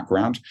tech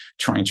background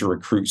trying to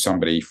recruit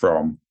somebody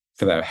for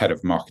their head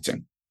of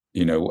marketing.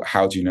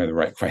 How do you know the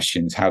right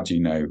questions? How do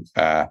you know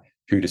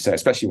who to say,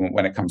 especially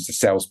when it comes to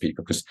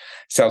salespeople, because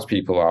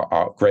salespeople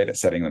are great at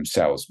selling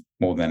themselves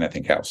more than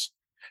anything else.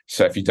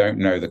 So if you don't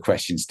know the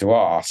questions to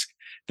ask,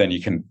 then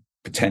you can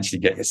potentially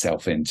get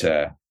yourself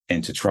into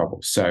trouble.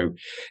 So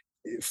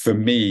for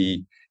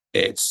me,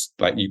 it's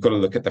like, you've got to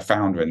look at the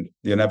founder, and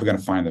you're never going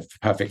to find the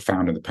perfect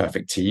founder and the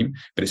perfect team,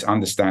 but it's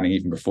understanding,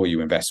 even before you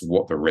invest,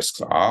 what the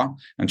risks are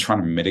and trying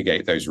to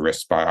mitigate those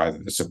risks by either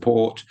the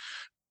support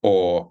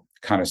or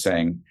kind of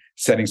setting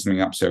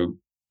something up. So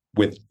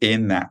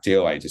within that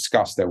deal I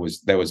discussed, there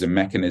was a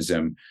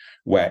mechanism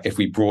where if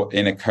we brought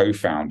in a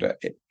co-founder,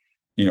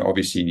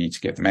 obviously you need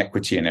to give them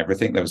equity and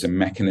everything. There was a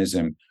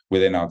mechanism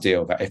within our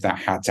deal that if that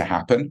had to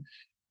happen,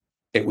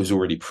 it was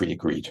already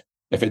pre-agreed.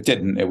 If it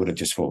didn't, it would have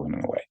just fallen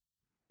away.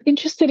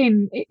 Interested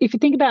in, if you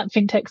think about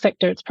fintech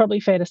sector, it's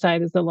probably fair to say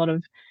there's a lot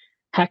of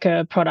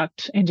hacker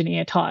product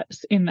engineer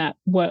types in that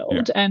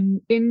world. Yeah. And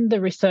in the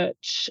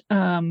research,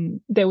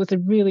 there was a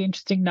really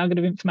interesting nugget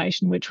of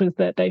information, which was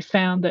that they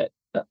found that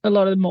a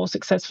lot of the more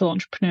successful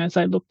entrepreneurs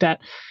they looked at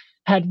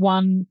had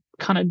one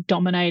kind of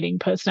dominating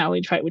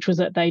personality trait, which was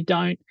that they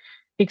don't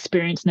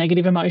experience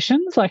negative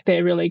emotions. Like,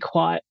 they're really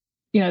quite,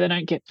 they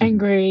don't get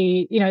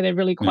angry, they're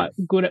really quite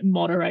good at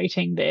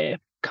moderating their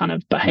kind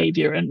of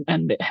behaviour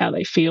and how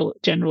they feel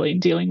generally in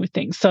dealing with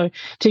things. So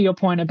to your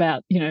point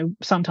about,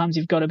 sometimes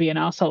you've got to be an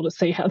arsehole to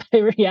see how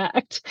they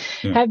react.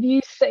 Yeah. Have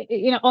you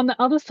seen, on the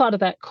other side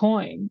of that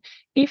coin,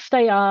 if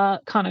they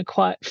are kind of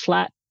quite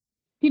flat,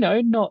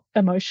 not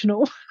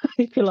emotional,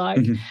 if you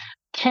like,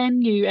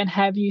 can you and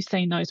have you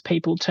seen those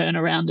people turn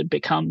around and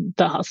become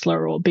the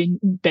hustler, or being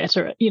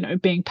better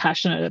at, being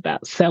passionate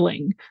about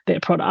selling their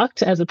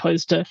product as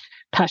opposed to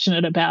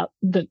passionate about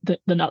the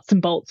nuts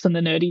and bolts and the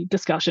nerdy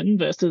discussion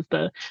versus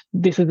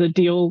this is a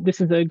deal,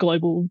 this is a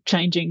global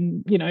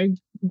changing,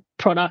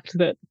 product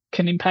that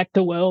can impact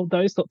the world,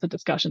 those sorts of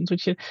discussions,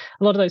 which a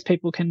lot of those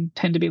people can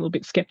tend to be a little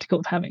bit skeptical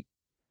of having.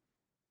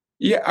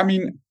 Yeah, I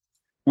mean,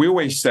 we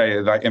always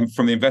say that, and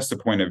from the investor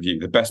point of view,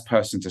 the best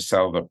person to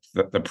sell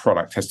the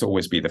product has to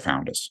always be the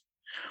founders.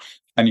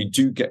 And you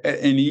do get,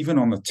 and even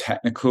on the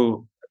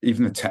technical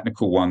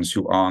ones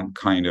who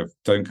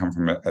don't come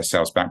from a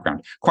sales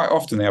background, quite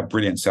often they are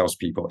brilliant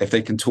salespeople if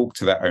they can talk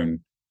to their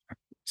own.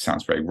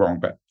 Sounds very wrong,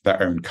 but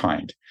their own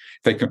kind.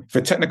 If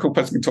a technical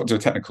person can talk to a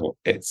technical,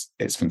 it's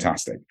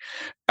fantastic.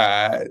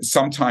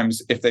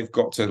 Sometimes if they've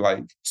got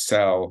to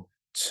sell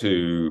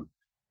to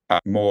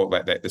more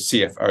like the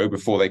CFO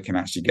before they can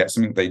actually get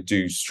something, they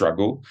do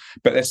struggle.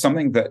 But there's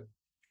something that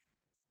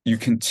you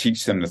can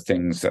teach them, the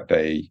things that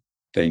they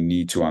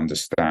need to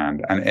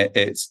understand, and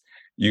it's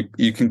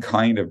you can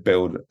kind of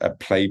build a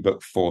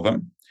playbook for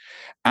them.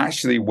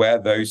 Actually, where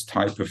those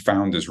type of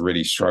founders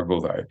really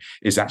struggle, though,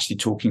 is actually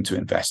talking to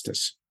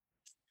investors.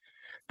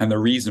 And the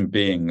reason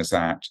being is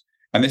that,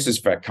 and this is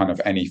for kind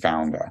of any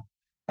founder,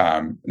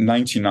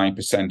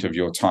 99% of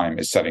your time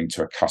is selling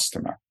to a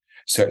customer.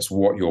 So it's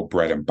what your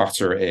bread and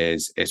butter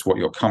is. It's what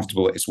you're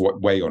comfortable. It's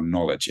where your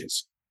knowledge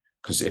is.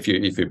 Because if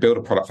you build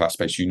a product for that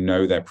space,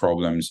 their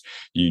problems.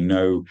 You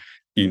know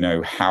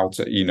how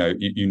to.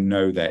 You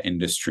know their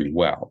industry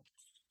well.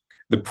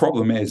 The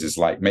problem is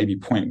like maybe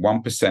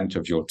 0.1%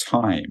 of your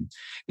time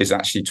is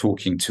actually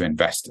talking to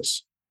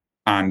investors,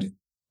 and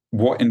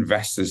what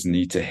investors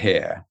need to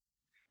hear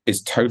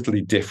is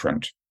totally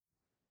different.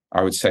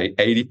 I would say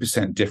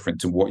 80% different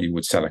to what you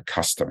would sell a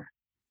customer,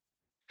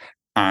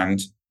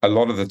 and a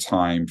lot of the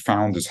time,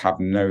 founders have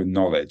no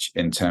knowledge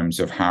in terms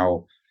of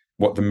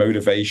what the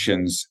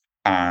motivations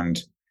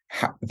and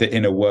the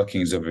inner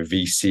workings of a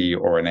VC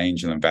or an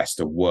angel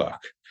investor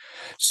work.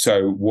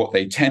 So what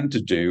they tend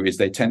to do is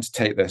they tend to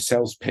take their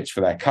sales pitch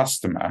for their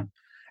customer,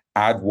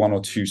 add 1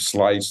 or 2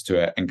 slides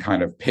to it, and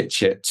kind of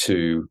pitch it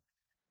to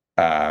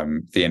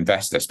the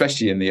investor,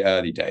 especially in the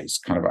early days,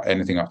 kind of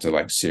anything up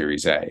to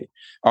Series A.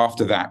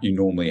 After that, you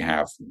normally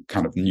have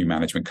kind of new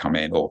management come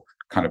in or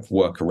kind of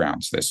work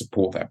around their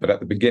support there. But at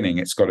the beginning,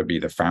 it's got to be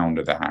the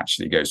founder that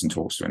actually goes and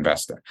talks to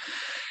investor.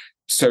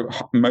 So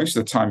most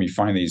of the time you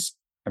find these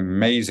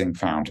amazing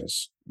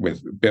founders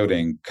with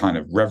building kind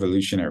of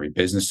revolutionary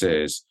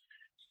businesses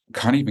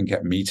can't even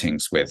get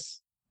meetings with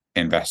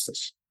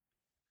investors.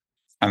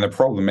 And the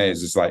problem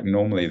is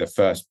normally the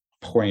first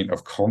point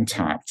of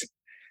contact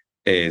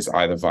is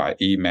either via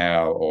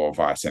email or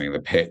via sending the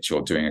pitch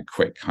or doing a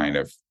quick kind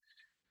of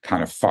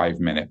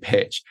 5-minute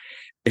pitch.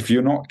 If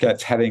you're not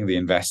telling the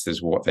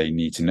investors what they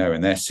need to know,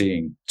 and they're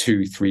seeing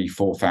 2,000, 3,000,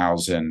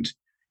 4,000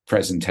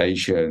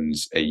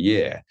 presentations a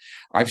year,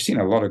 I've seen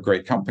a lot of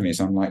great companies.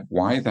 I'm like,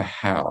 why the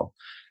hell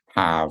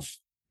have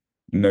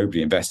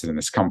nobody invested in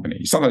this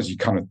company? Sometimes you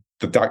kind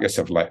of doubt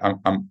yourself, like,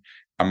 am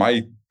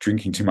I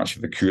drinking too much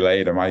of the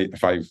Kool-Aid?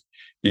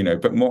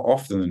 But more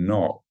often than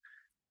not,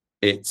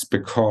 it's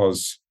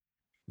because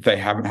they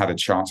haven't had a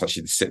chance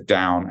actually to sit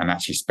down and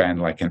actually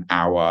spend like an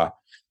hour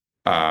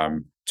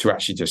to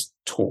actually just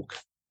talk.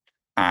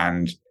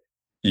 And,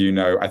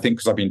 I think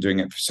because I've been doing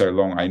it for so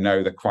long, I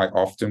know that quite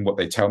often what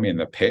they tell me in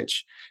the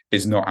pitch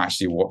is not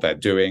actually what they're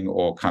doing,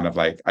 or kind of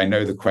like, I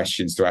know the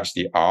questions to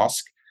actually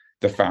ask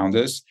the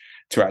founders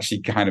to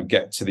actually kind of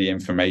get to the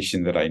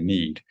information that I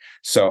need.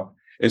 So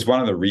it's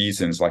one of the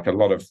reasons, like a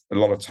lot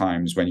of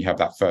times when you have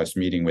that first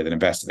meeting with an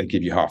investor, they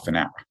give you half an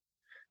hour.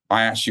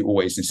 I actually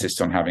always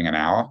insist on having an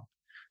hour,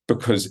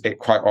 because it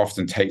quite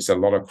often takes a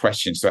lot of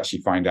questions to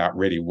actually find out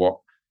really what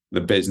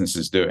the business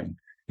is doing.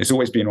 It's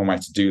always been on my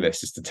to-do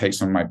list, is to take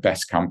some of my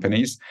best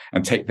companies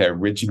and take their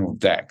original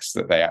decks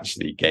that they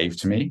actually gave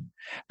to me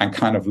and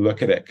kind of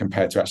look at it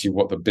compared to actually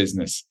what the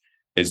business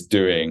is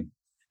doing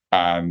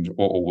and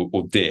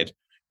or did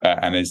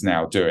and is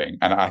now doing.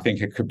 And I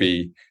think it could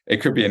be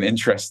an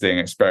interesting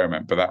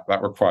experiment, but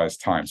that requires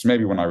time. So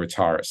maybe when I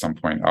retire at some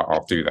point,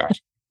 I'll do that.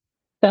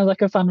 Sounds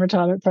like a fun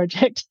retirement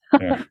project.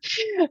 Yeah.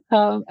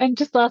 And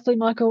just lastly,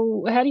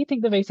 Michael, how do you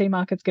think the VC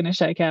market's going to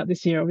shake out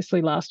this year?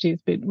 Obviously, last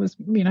year's bit was,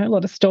 a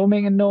lot of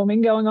storming and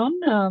norming going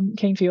on.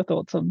 Keen for your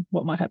thoughts on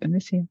what might happen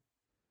this year.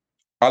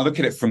 I look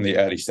at it from the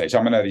early stage.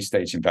 I'm an early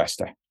stage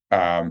investor.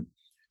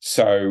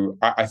 So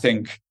I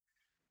think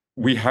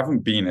we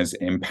haven't been as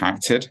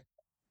impacted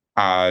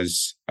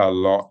as a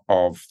lot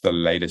of the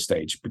later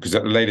stage, because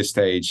at the later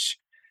stage,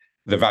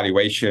 the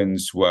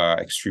valuations were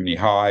extremely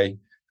high.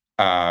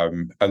 A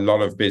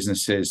lot of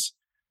businesses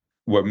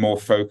were more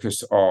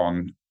focused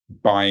on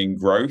buying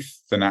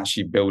growth than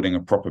actually building a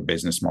proper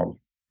business model.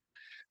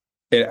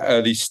 At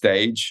early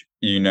stage,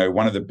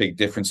 one of the big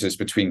differences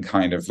between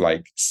kind of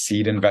like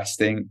seed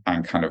investing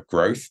and kind of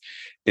growth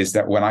is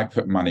that when I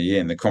put money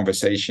in, the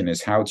conversation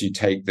is, how do you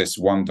take this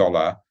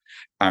 $1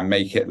 and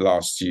make it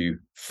last you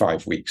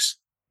 5 weeks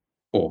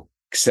or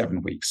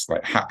 7 weeks?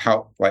 Like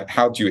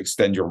how do you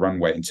extend your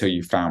runway until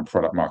you found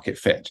product market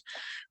fit?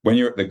 When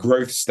you're at the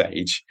growth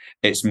stage,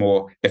 it's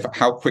more,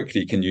 how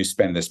quickly can you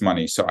spend this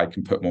money so I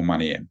can put more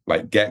money in?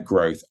 Like, get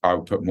growth,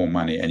 I'll put more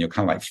money, and you're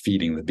kind of like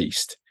feeding the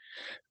beast.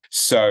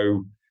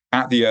 So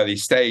at the early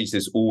stage,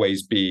 there's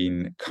always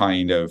been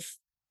kind of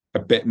a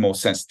bit more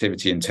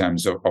sensitivity in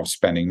terms of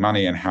spending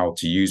money and how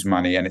to use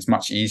money. And it's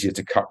much easier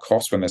to cut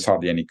costs when there's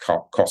hardly any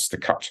costs to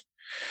cut.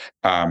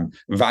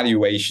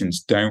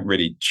 Valuations don't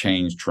really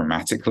change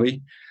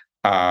dramatically.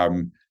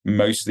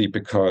 Mostly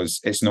because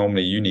it's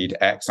normally you need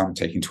X, I'm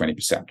taking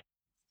 20%.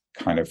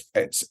 Kind of,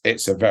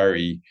 it's a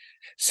very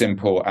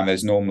simple, and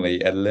there's normally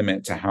a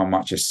limit to how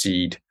much a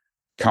seed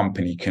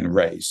company can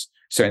raise.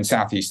 So in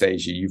Southeast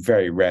Asia, you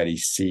very rarely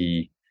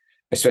see,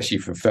 especially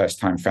for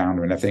first-time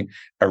founder, and I think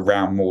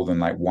around more than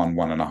like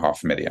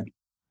 1.5 million.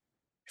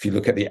 If you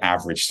look at the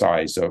average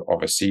size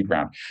of a seed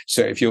round.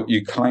 So if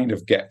you kind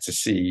of get to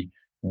see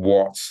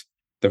what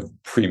the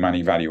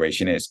pre-money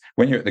valuation is.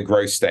 When you're at the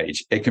growth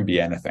stage, it can be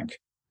anything.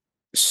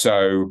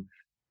 So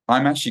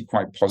I'm actually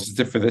quite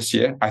positive for this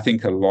year. I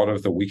think a lot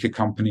of the weaker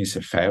companies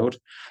have failed.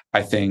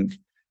 I think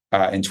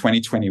in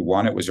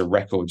 2021, it was a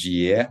record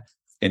year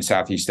in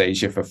Southeast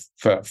Asia for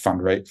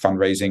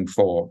fundraising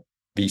for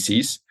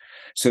VCs.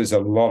 So there's a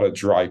lot of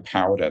dry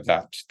powder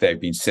that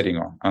they've been sitting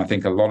on. And I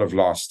think a lot of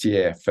last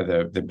year for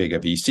the bigger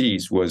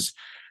VCs was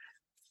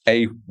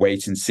A,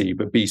 wait and see,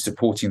 but B,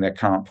 supporting their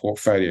current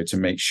portfolio to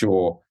make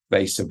sure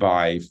they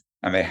survive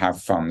and they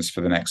have funds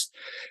for the next.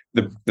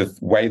 The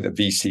way that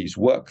VCs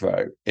work,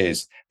 though,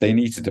 is they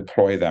need to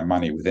deploy their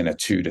money within a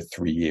 2 to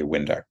 3 year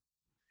window.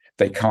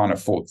 They can't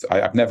afford.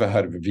 I've never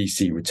heard of a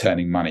VC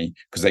returning money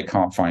because they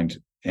can't find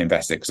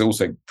investors, because it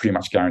also pretty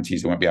much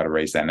guarantees they won't be able to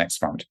raise their next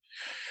fund.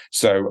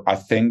 So I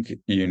think,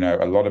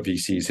 a lot of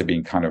VCs have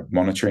been kind of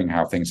monitoring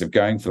how things are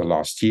going for the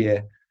last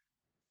year,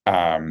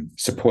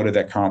 supported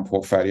their current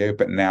portfolio,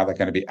 but now they're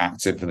going to be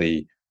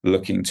actively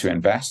looking to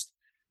invest.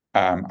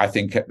 I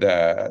think at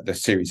the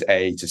Series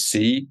A to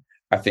C,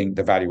 I think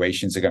the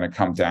valuations are going to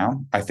come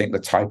down. I think the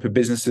type of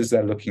businesses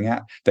they're looking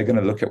at, they're going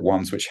to look at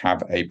ones which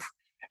have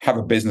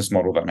a business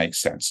model that makes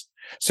sense.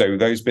 So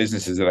those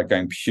businesses that are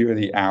going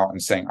purely out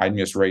and saying, I'm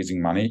just raising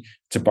money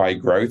to buy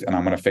growth and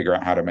I'm going to figure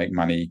out how to make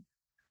money,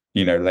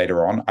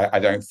 later on.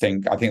 I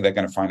think they're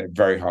going to find it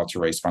very hard to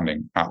raise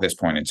funding at this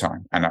point in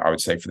time. And I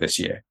would say for this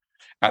year.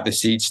 At the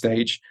seed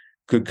stage,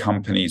 good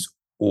companies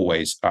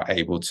always are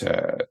able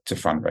to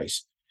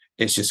fundraise.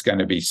 It's just going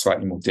to be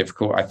slightly more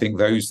difficult. I think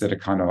those that are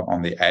kind of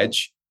on the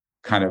edge,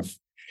 kind of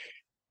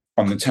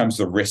on the terms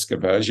of risk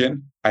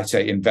aversion, I'd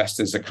say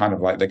investors are kind of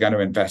like, they're going to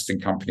invest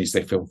in companies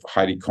they feel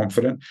highly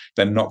confident.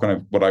 They're not going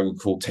to, what I would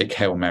call, take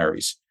Hail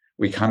Marys,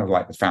 we kind of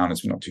like the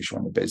founders, we're not too sure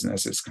on the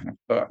business. It's kind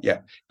of,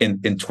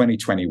 In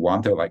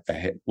 2021, they're like,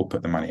 we'll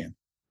put the money in.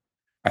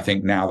 I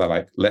think now they're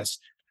like,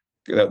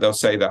 they'll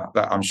say that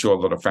I'm sure a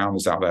lot of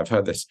founders out there have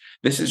heard this.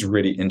 This is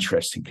really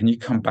interesting. Can you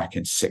come back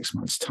in 6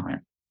 months'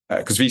 time?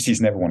 Because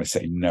VCs never want to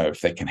say no if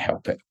they can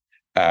help it.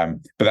 But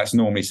that's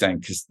normally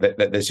saying because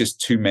there's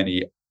just too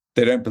many,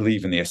 they don't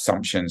believe in the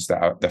assumptions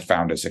that the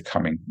founders are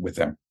coming with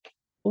them.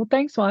 Well,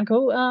 thanks,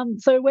 Michael.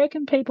 So where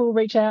can people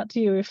reach out to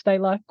you if they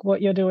like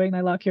what you're doing,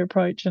 they like your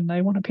approach, and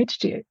they want to pitch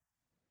to you?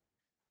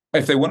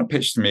 If they want to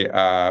pitch to me,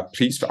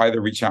 please either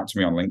reach out to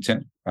me on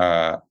LinkedIn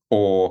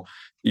or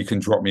you can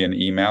drop me an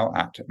email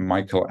at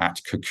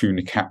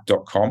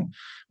michael@cocooncap.com.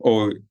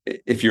 Or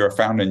if you're a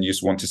founder and you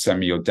just want to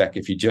send me your deck,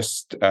 if you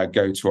just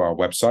go to our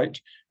website,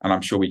 and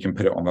I'm sure we can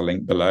put it on the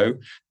link below,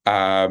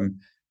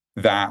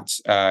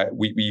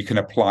 you can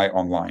apply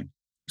online.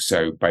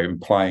 So by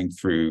applying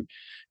through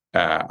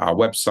our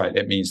website,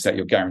 it means that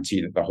you're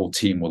guaranteed that the whole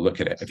team will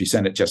look at it. If you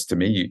send it just to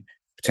me,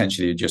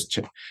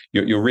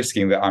 you're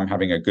risking that I'm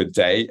having a good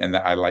day and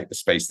that I like the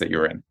space that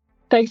you're in.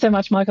 Thanks so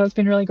much, Michael. It's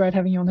been really great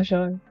having you on the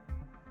show.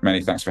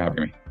 Many thanks for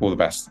having me. All the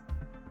best.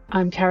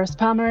 I'm Karis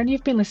Palmer, and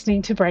you've been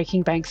listening to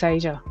Breaking Banks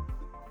Asia.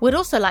 We'd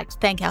also like to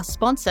thank our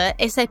sponsor,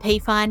 SAP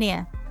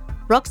Pioneer.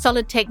 Rock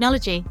solid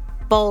technology,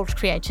 bold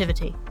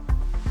creativity.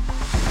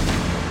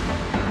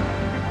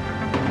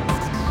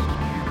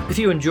 If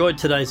you enjoyed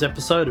today's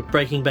episode of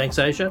Breaking Banks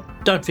Asia,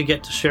 don't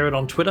forget to share it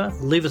on Twitter,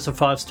 leave us a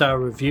 5-star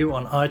review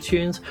on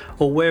iTunes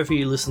or wherever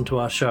you listen to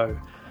our show.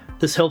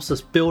 This helps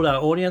us build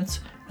our audience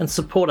and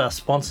support our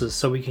sponsors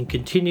so we can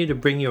continue to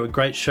bring you a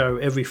great show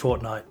every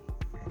fortnight.